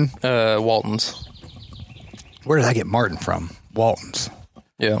name? Martin? Waltons. Where did I get Martin from? Waltons.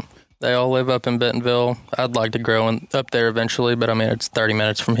 Yeah, they all live up in Bentonville. I'd like to grow up there eventually, but it's 30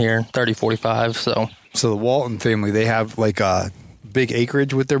 minutes from here, 45. So the Walton family, they have like a big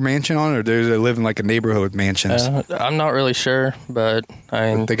acreage with their mansion on, or they live in like a neighborhood with mansions? I'm not really sure, but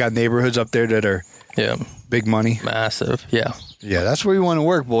they got neighborhoods up there that are big money, massive. Yeah. Yeah, that's where you want to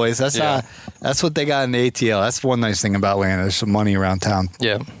work, boys. That's what they got in the ATL. That's one nice thing about Atlanta. There's some money around town.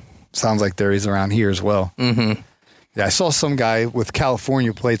 Yeah. Sounds like there is around here as well. Mm-hmm. Yeah, I saw some guy with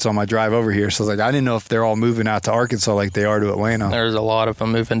California plates on my drive over here. So I was like, I didn't know if they're all moving out to Arkansas like they are to Atlanta. There's a lot of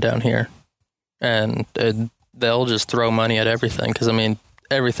them moving down here. And they'll just throw money at everything because,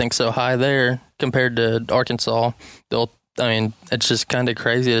 everything's so high there compared to Arkansas. It's just kind of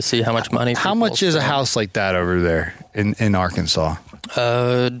crazy to see how much money. How much is a house like that over there in Arkansas?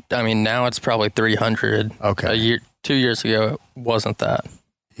 Now it's probably 300. Okay. 2 years ago, it wasn't that.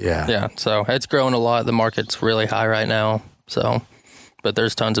 Yeah. Yeah. So it's growing a lot. The market's really high right now. So, but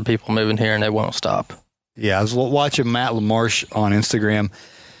there's tons of people moving here and they won't stop. Yeah. I was watching Matt LaMarche on Instagram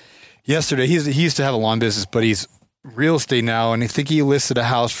yesterday. He used to have a lawn business, but he's real estate now. And I think he listed a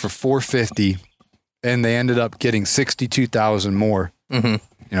house for $450,000. And they ended up getting $62,000 more.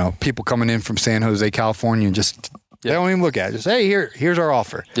 Mm-hmm. People coming in from San Jose, California, and just they don't even look at it. Just hey, here's our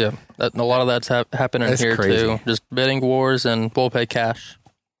offer. Yeah, a lot of that's happening here crazy. too. Just bidding wars, and we'll pay cash.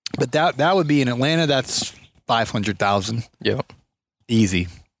 But that would be in Atlanta. That's $500,000. Yeah, easy.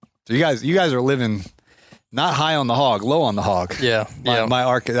 So you guys are living not high on the hog, low on the hog. Yeah,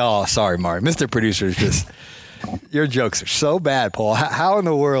 Oh, sorry, Mark, Mr. Producer is just your jokes are so bad, Paul. How in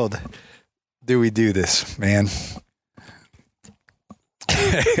the world do we do this, man?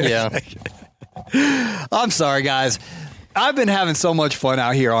 Yeah. I'm sorry, guys. I've been having so much fun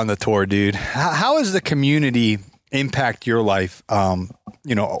out here on the tour, dude. How has the community impact your life?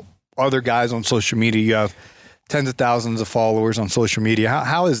 Other guys on social media, you have tens of thousands of followers on social media.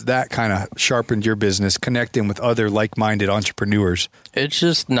 How has that kind of sharpened your business, connecting with other like-minded entrepreneurs? It's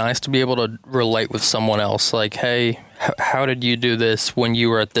just nice to be able to relate with someone else. Like, hey, how did you do this when you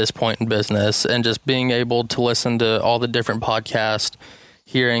were at this point in business? And just being able to listen to all the different podcasts,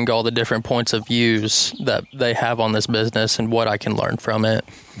 hearing all the different points of views that they have on this business and what I can learn from it.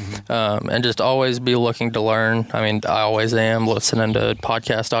 Mm-hmm. And just always be looking to learn. I always am listening to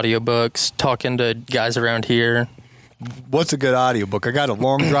podcast audiobooks, talking to guys around here. What's a good audiobook? I got a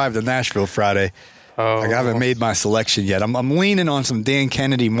long drive to Nashville Friday. I haven't made my selection yet. I'm leaning on some Dan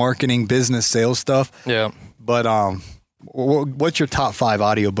Kennedy marketing, business, sales stuff. Yeah. But what's your top 5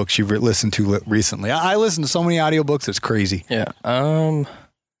 audiobooks you've listened to recently? I listen to so many audiobooks, it's crazy. Yeah. I'm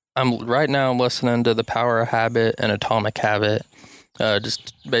listening to The Power of Habit and Atomic Habit.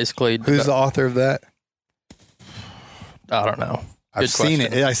 Just basically. Who's the author of that? I don't know. I've seen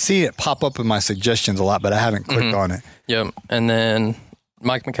it. I see it pop up in my suggestions a lot, but I haven't clicked on it. Yep. And then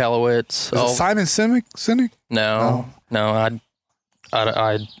Mike Michalowicz. Is it Simon Sinek? No.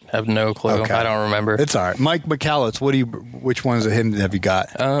 I have no clue. Okay. I don't remember. It's all right. Mike Michalowicz, which ones of him have you got?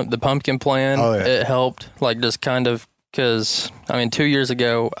 The Pumpkin Plan. Oh, yeah. It helped, just kind of, because, 2 years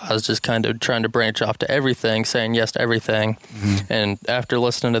ago, I was just kind of trying to branch off to everything, saying yes to everything. Mm-hmm. And after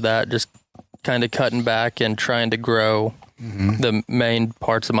listening to that, just kind of cutting back and trying to grow the main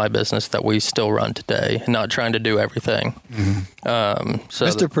parts of my business that we still run today, and not trying to do everything. Mm-hmm. So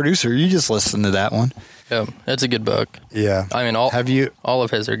Mr. Producer, you just listened to that one. Yep, it's a good book. Yeah. I mean, all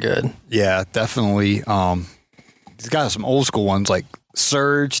of his are good. Yeah, definitely. He's got some old school ones like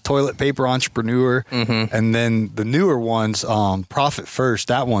Surge, Toilet Paper Entrepreneur, and then the newer ones, Profit First.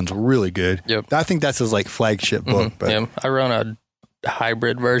 That one's really good. Yep. I think that's his like flagship book. But Yeah, I run a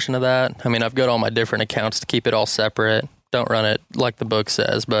hybrid version of that. I mean, I've got all my different accounts to keep it all separate. Don't run it like the book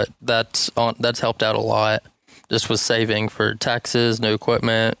says, but that's helped out a lot. Just with saving for taxes, new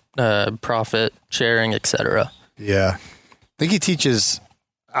equipment, profit sharing, etc. yeah, I think he teaches.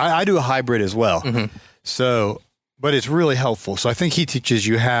 I do a hybrid as well. So, but it's really helpful. So I think he teaches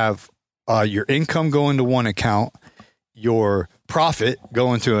you have your income go into one account, your profit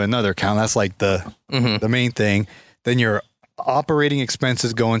go into another account. That's like the main thing. Then your operating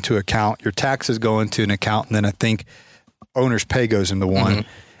expenses go into account, your taxes go into an account, and then I think owner's pay goes into one.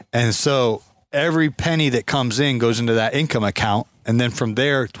 And so every penny that comes in goes into that income account. And then from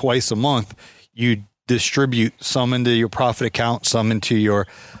there, twice a month, you distribute some into your profit account, some into your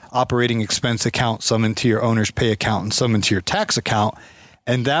operating expense account, some into your owner's pay account, and some into your tax account.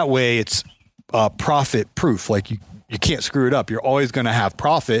 And that way it's profit proof. Like you can't screw it up. You're always going to have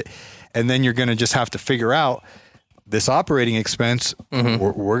profit. And then you're going to just have to figure out this operating expense.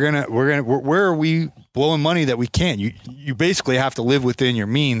 Where are we blowing money that we can't? You basically have to live within your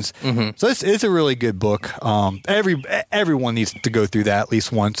means. So it's a really good book. Everyone needs to go through that at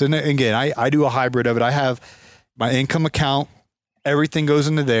least once. And again, I do a hybrid of it. I have my income account, everything goes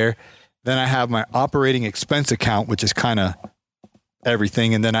into there. Then I have my operating expense account, which is kind of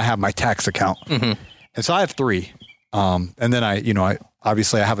everything. And then I have my tax account. And so I have three. And then I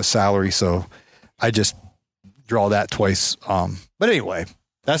obviously I have a salary, so I just draw that twice. But anyway,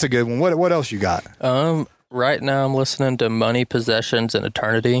 that's a good one. What else you got? Right now I'm listening to Money, Possessions, and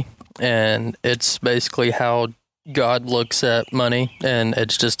Eternity, and it's basically how God looks at money, and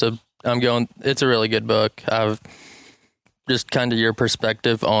it's a really good book. I've just kind of your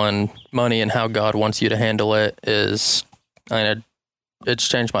perspective on money and how God wants you to handle it it's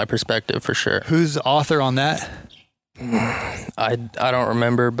changed my perspective for sure. Who's the author on that? I don't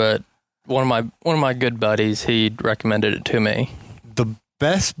remember, but one of my good buddies, he recommended it to me. The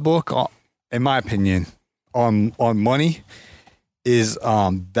best book, in my opinion, on money is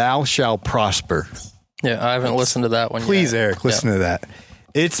Thou Shalt Prosper. Yeah, I haven't listened to that one Please, yet. Eric, listen to that.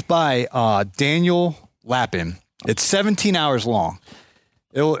 It's by Daniel Lapin. It's 17 hours long.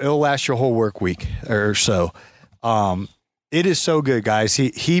 It'll last your whole work week or so. It is so good, guys.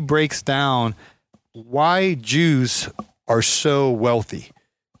 He breaks down why Jews are so wealthy.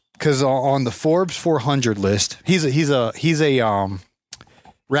 Because on the Forbes 400 list, he's a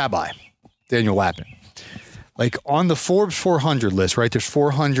rabbi, Daniel Lapin. Like on the Forbes 400 list, right? There's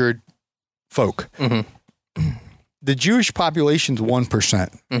 400 folk. The Jewish population's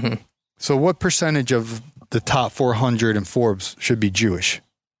 1%. So what percentage of the top 400 in Forbes should be Jewish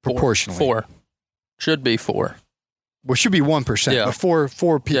proportionally? 4. Should be 4. Well, it should be 1%. Yeah. But four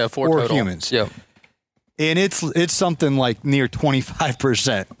people, four total. humans. Yeah. And it's something like near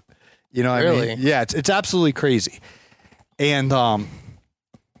 25%. You know what Really? I mean? Yeah, it's absolutely crazy. And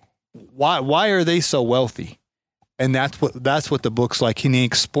why are they so wealthy? And that's what the book's like. And he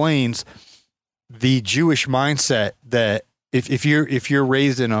explains the Jewish mindset that if you're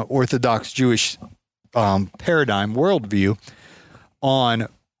raised in an Orthodox Jewish paradigm worldview, on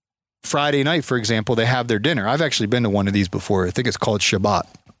Friday night, for example, they have their dinner. I've actually been to one of these before. I think it's called Shabbat.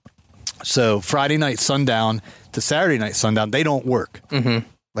 So Friday night sundown to Saturday night sundown, they don't work.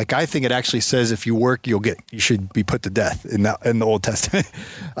 Like I think it actually says if you work, you should be put to death in the Old Testament.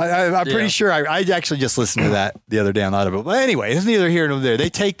 I'm pretty sure. I actually just listened to that the other day on Audible. But anyway, it's neither here nor there. They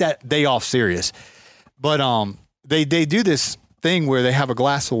take that day off serious, but they do this thing where they have a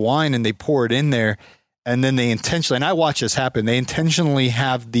glass of wine and they pour it in there, and then they intentionally, and I watch this happen. They intentionally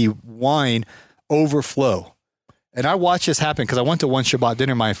have the wine overflow. And I watched this happen because I went to one Shabbat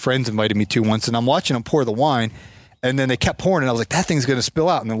dinner my friends invited me to once, and I'm watching them pour the wine. And then they kept pouring, and I was like, that thing's going to spill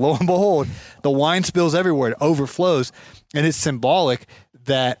out. And then lo and behold, the wine spills everywhere. It overflows. And it's symbolic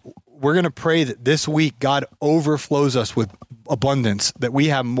that we're going to pray that this week God overflows us with abundance, that we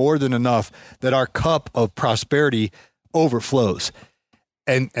have more than enough, that our cup of prosperity overflows.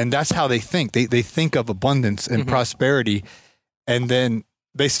 And that's how they think. They think of abundance and prosperity. And then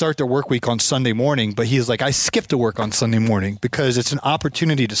they start their work week on Sunday morning. But he's like, I skipped to work on Sunday morning because it's an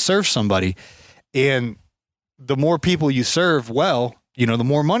opportunity to serve somebody. And the more people you serve well, the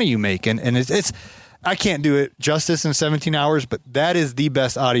more money you make. And it's I can't do it justice in 17 hours, but that is the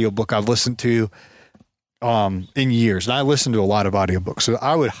best audiobook I've listened to in years. And I listen to a lot of audiobooks. So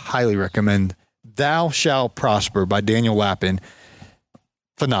I would highly recommend Thou Shalt Prosper by Daniel Lapin.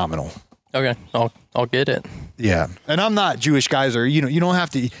 Phenomenal. Okay, I'll get it. Yeah. And I'm not Jewish, guys, or, you don't have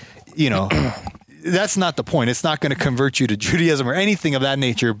to, that's not the point. It's not going to convert you to Judaism or anything of that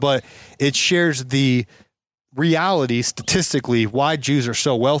nature, but it shares the reality statistically why Jews are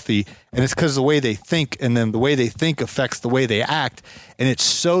so wealthy. And it's because of the way they think, and then the way they think affects the way they act. And it's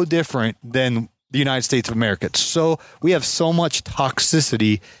so different than the United States of America. We have so much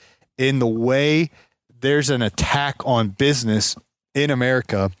toxicity in the way there's an attack on business in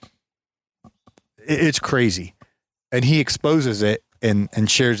America. It's crazy. And he exposes it and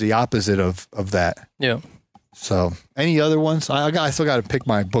shares the opposite of that. Yeah. So any other ones? I still got to pick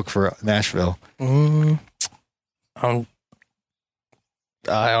my book for Nashville. I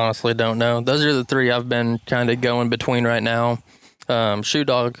honestly don't know. Those are the three I've been kind of going between right now. Shoe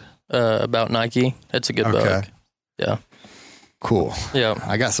Dog, about Nike. It's a good book. Yeah. Cool. Yeah.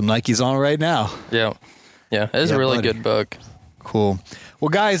 I got some Nikes on right now. Yeah. Yeah. It's a really good book. Cool. Well,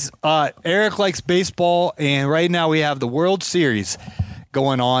 guys, Eric likes baseball, and right now we have the World Series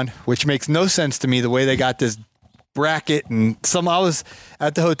going on, which makes no sense to me the way they got this bracket. And I was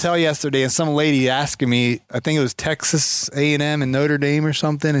at the hotel yesterday, and some lady asking me, I think it was Texas A&M and Notre Dame or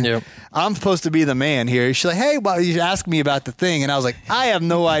something, and I'm supposed to be the man here. She's like, hey, well, you asked me about the thing, and I was like, I have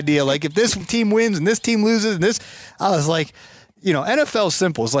no idea. Like, if this team wins and this team loses, and this, I was like, NFL's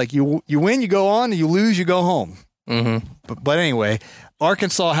simple. It's like you win, you go on, and you lose, you go home. Mm-hmm. But anyway,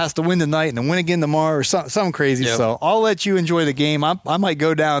 Arkansas has to win tonight and then win again tomorrow or something crazy. Yep. So I'll let you enjoy the game. I might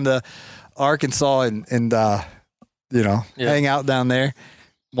go down to Arkansas and hang out down there,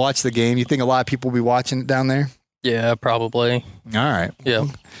 watch the game. You think a lot of people will be watching it down there? Yeah, probably. All right. Yeah.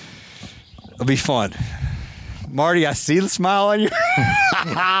 It'll be fun. Marty, I see the smile on you.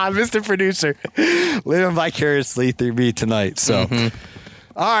 Mr. Producer, living vicariously through me tonight. So. Mm-hmm.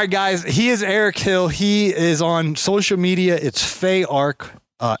 All right, guys. He is Eric Hill. He is on social media. It's Fayark,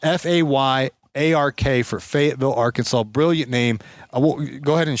 Fayark for Fayetteville, Arkansas. Brilliant name.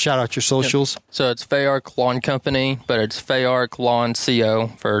 Go ahead and shout out your socials. Yep. So it's Fayark Lawn Company, but it's Fayark Lawn CO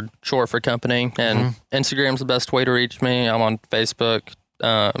for short for company. And Instagram's the best way to reach me. I'm on Facebook.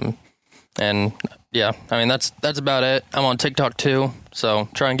 And yeah, I mean, that's about it. I'm on TikTok too. So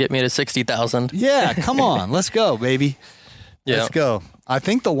try and get me to 60,000. Yeah, come on. Let's go, baby. Yeah. Let's go. I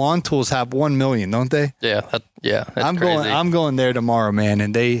think the Lawn Tools have 1 million, don't they? Yeah, that's crazy. I'm going there tomorrow, man,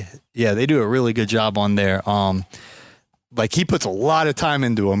 and they do a really good job on there. Like he puts a lot of time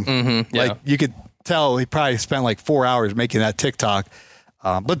into them. Mm-hmm, like you could tell he probably spent like 4 hours making that TikTok.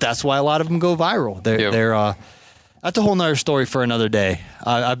 But that's why a lot of them go viral. They're that's a whole nother story for another day.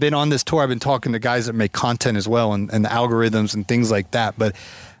 I've been on this tour. I've been talking to guys that make content as well and the algorithms and things like that. But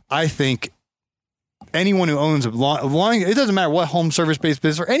I think anyone who owns a lawn, it doesn't matter what home service-based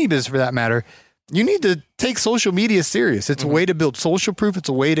business or any business for that matter, you need to take social media serious. It's a way to build social proof. It's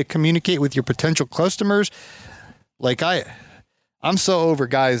a way to communicate with your potential customers. Like I'm so over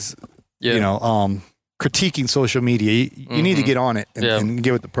guys, critiquing social media. You need to get on it and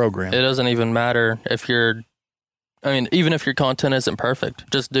get with the program. It doesn't even matter even if your content isn't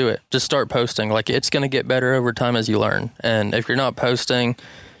perfect, just do it. Just start posting. Like it's going to get better over time as you learn. And if you're not posting,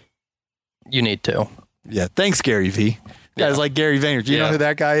 you need to. Yeah. Thanks, Gary V. Guys like Gary Vaynerchuk. Do you know who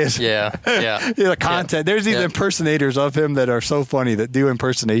that guy is? Yeah. Yeah. The content. Yeah. There's these impersonators of him that are so funny that do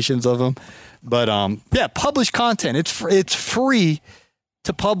impersonations of him. But publish content. It's free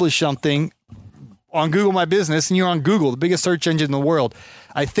to publish something on Google My Business, and you're on Google, the biggest search engine in the world.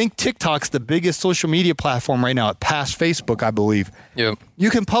 I think TikTok's the biggest social media platform right now. It passed Facebook, I believe. Yep. You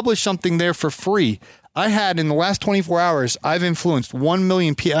can publish something there for free. I had, in the last 24 hours, I've influenced 1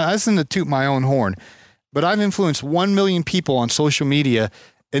 million people. I listen to toot my own horn, but I've influenced 1 million people on social media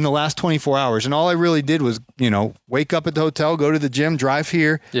in the last 24 hours. And all I really did was, wake up at the hotel, go to the gym, drive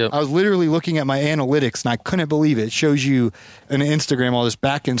here. Yep. I was literally looking at my analytics, and I couldn't believe it. It shows you on Instagram all this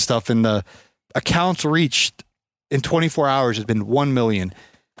back-end stuff, and the accounts reached in 24 hours has been 1 million.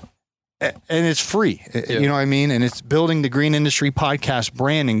 And it's free. You know what I mean? And it's building the Green Industry Podcast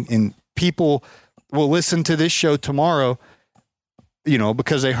branding, and people will listen to this show tomorrow,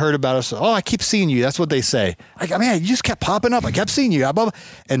 because they heard about us. Oh, I keep seeing you. That's what they say. Man, you just kept popping up. I kept seeing you.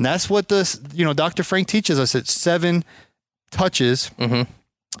 And that's what Dr. Frank teaches us. It's 7 touches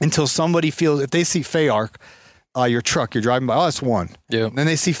until somebody feels, if they see Fayark, your truck, you're driving by, oh, that's 1. Yeah. Then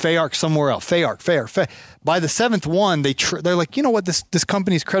they see Fayark somewhere else. Fayark. By the 7th one, they're like, you know what? This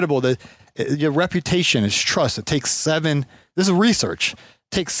company's credible. Your reputation is trust. It takes 7. This is research.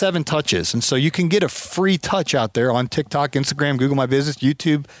 Takes 7 touches. And so you can get a free touch out there on TikTok, Instagram, Google My Business,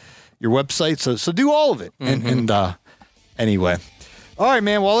 YouTube, your website. So do all of it. And anyway. All right,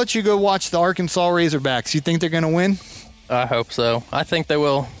 man. Well, I'll let you go watch the Arkansas Razorbacks. You think they're going to win? I hope so. I think they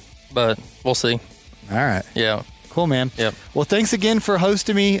will. but we'll see. All right. Yeah. Cool, man. Yep. Well, thanks again for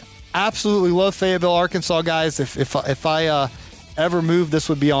hosting me. Absolutely love Fayetteville, Arkansas, guys. If I ever move, this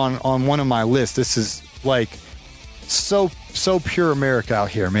would be on one of my lists. This is like so pure America out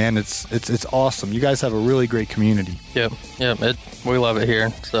here, man. It's awesome. You guys have a really great community. Yep. We love it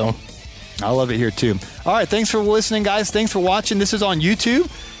here. So I love it here too. All right, thanks for listening, guys. Thanks for watching. This is on YouTube.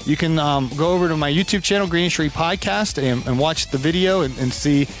 You can go over to my YouTube channel, Greenish Street Podcast, and watch the video and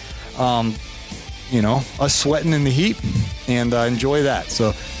see, us sweating in the heat and enjoy that.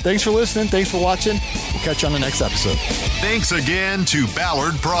 So thanks for listening. Thanks for watching. We'll catch you on the next episode. Thanks again to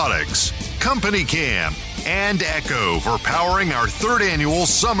Ballard Products, Company Cam, and Echo for powering our 3rd annual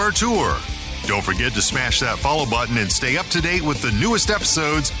summer tour. Don't forget to smash that follow button and stay up to date with the newest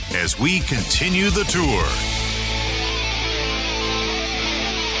episodes as we continue the tour.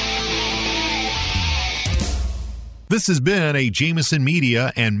 This has been a Jameson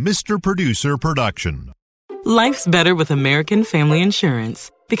Media and Mr. Producer production. Life's better with American Family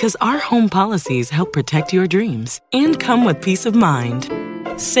Insurance because our home policies help protect your dreams and come with peace of mind.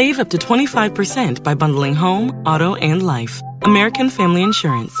 Save up to 25% by bundling home, auto, and life. American Family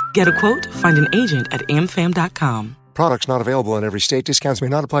Insurance. Get a quote, find an agent at amfam.com. Products not available in every state. Discounts may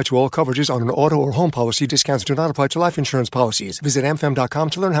not apply to all coverages on an auto or home policy. Discounts do not apply to life insurance policies. Visit amfam.com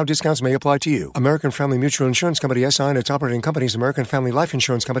to learn how discounts may apply to you. American Family Mutual Insurance Company, SI, and its operating companies, American Family Life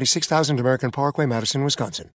Insurance Company, 6000 American Parkway, Madison, Wisconsin.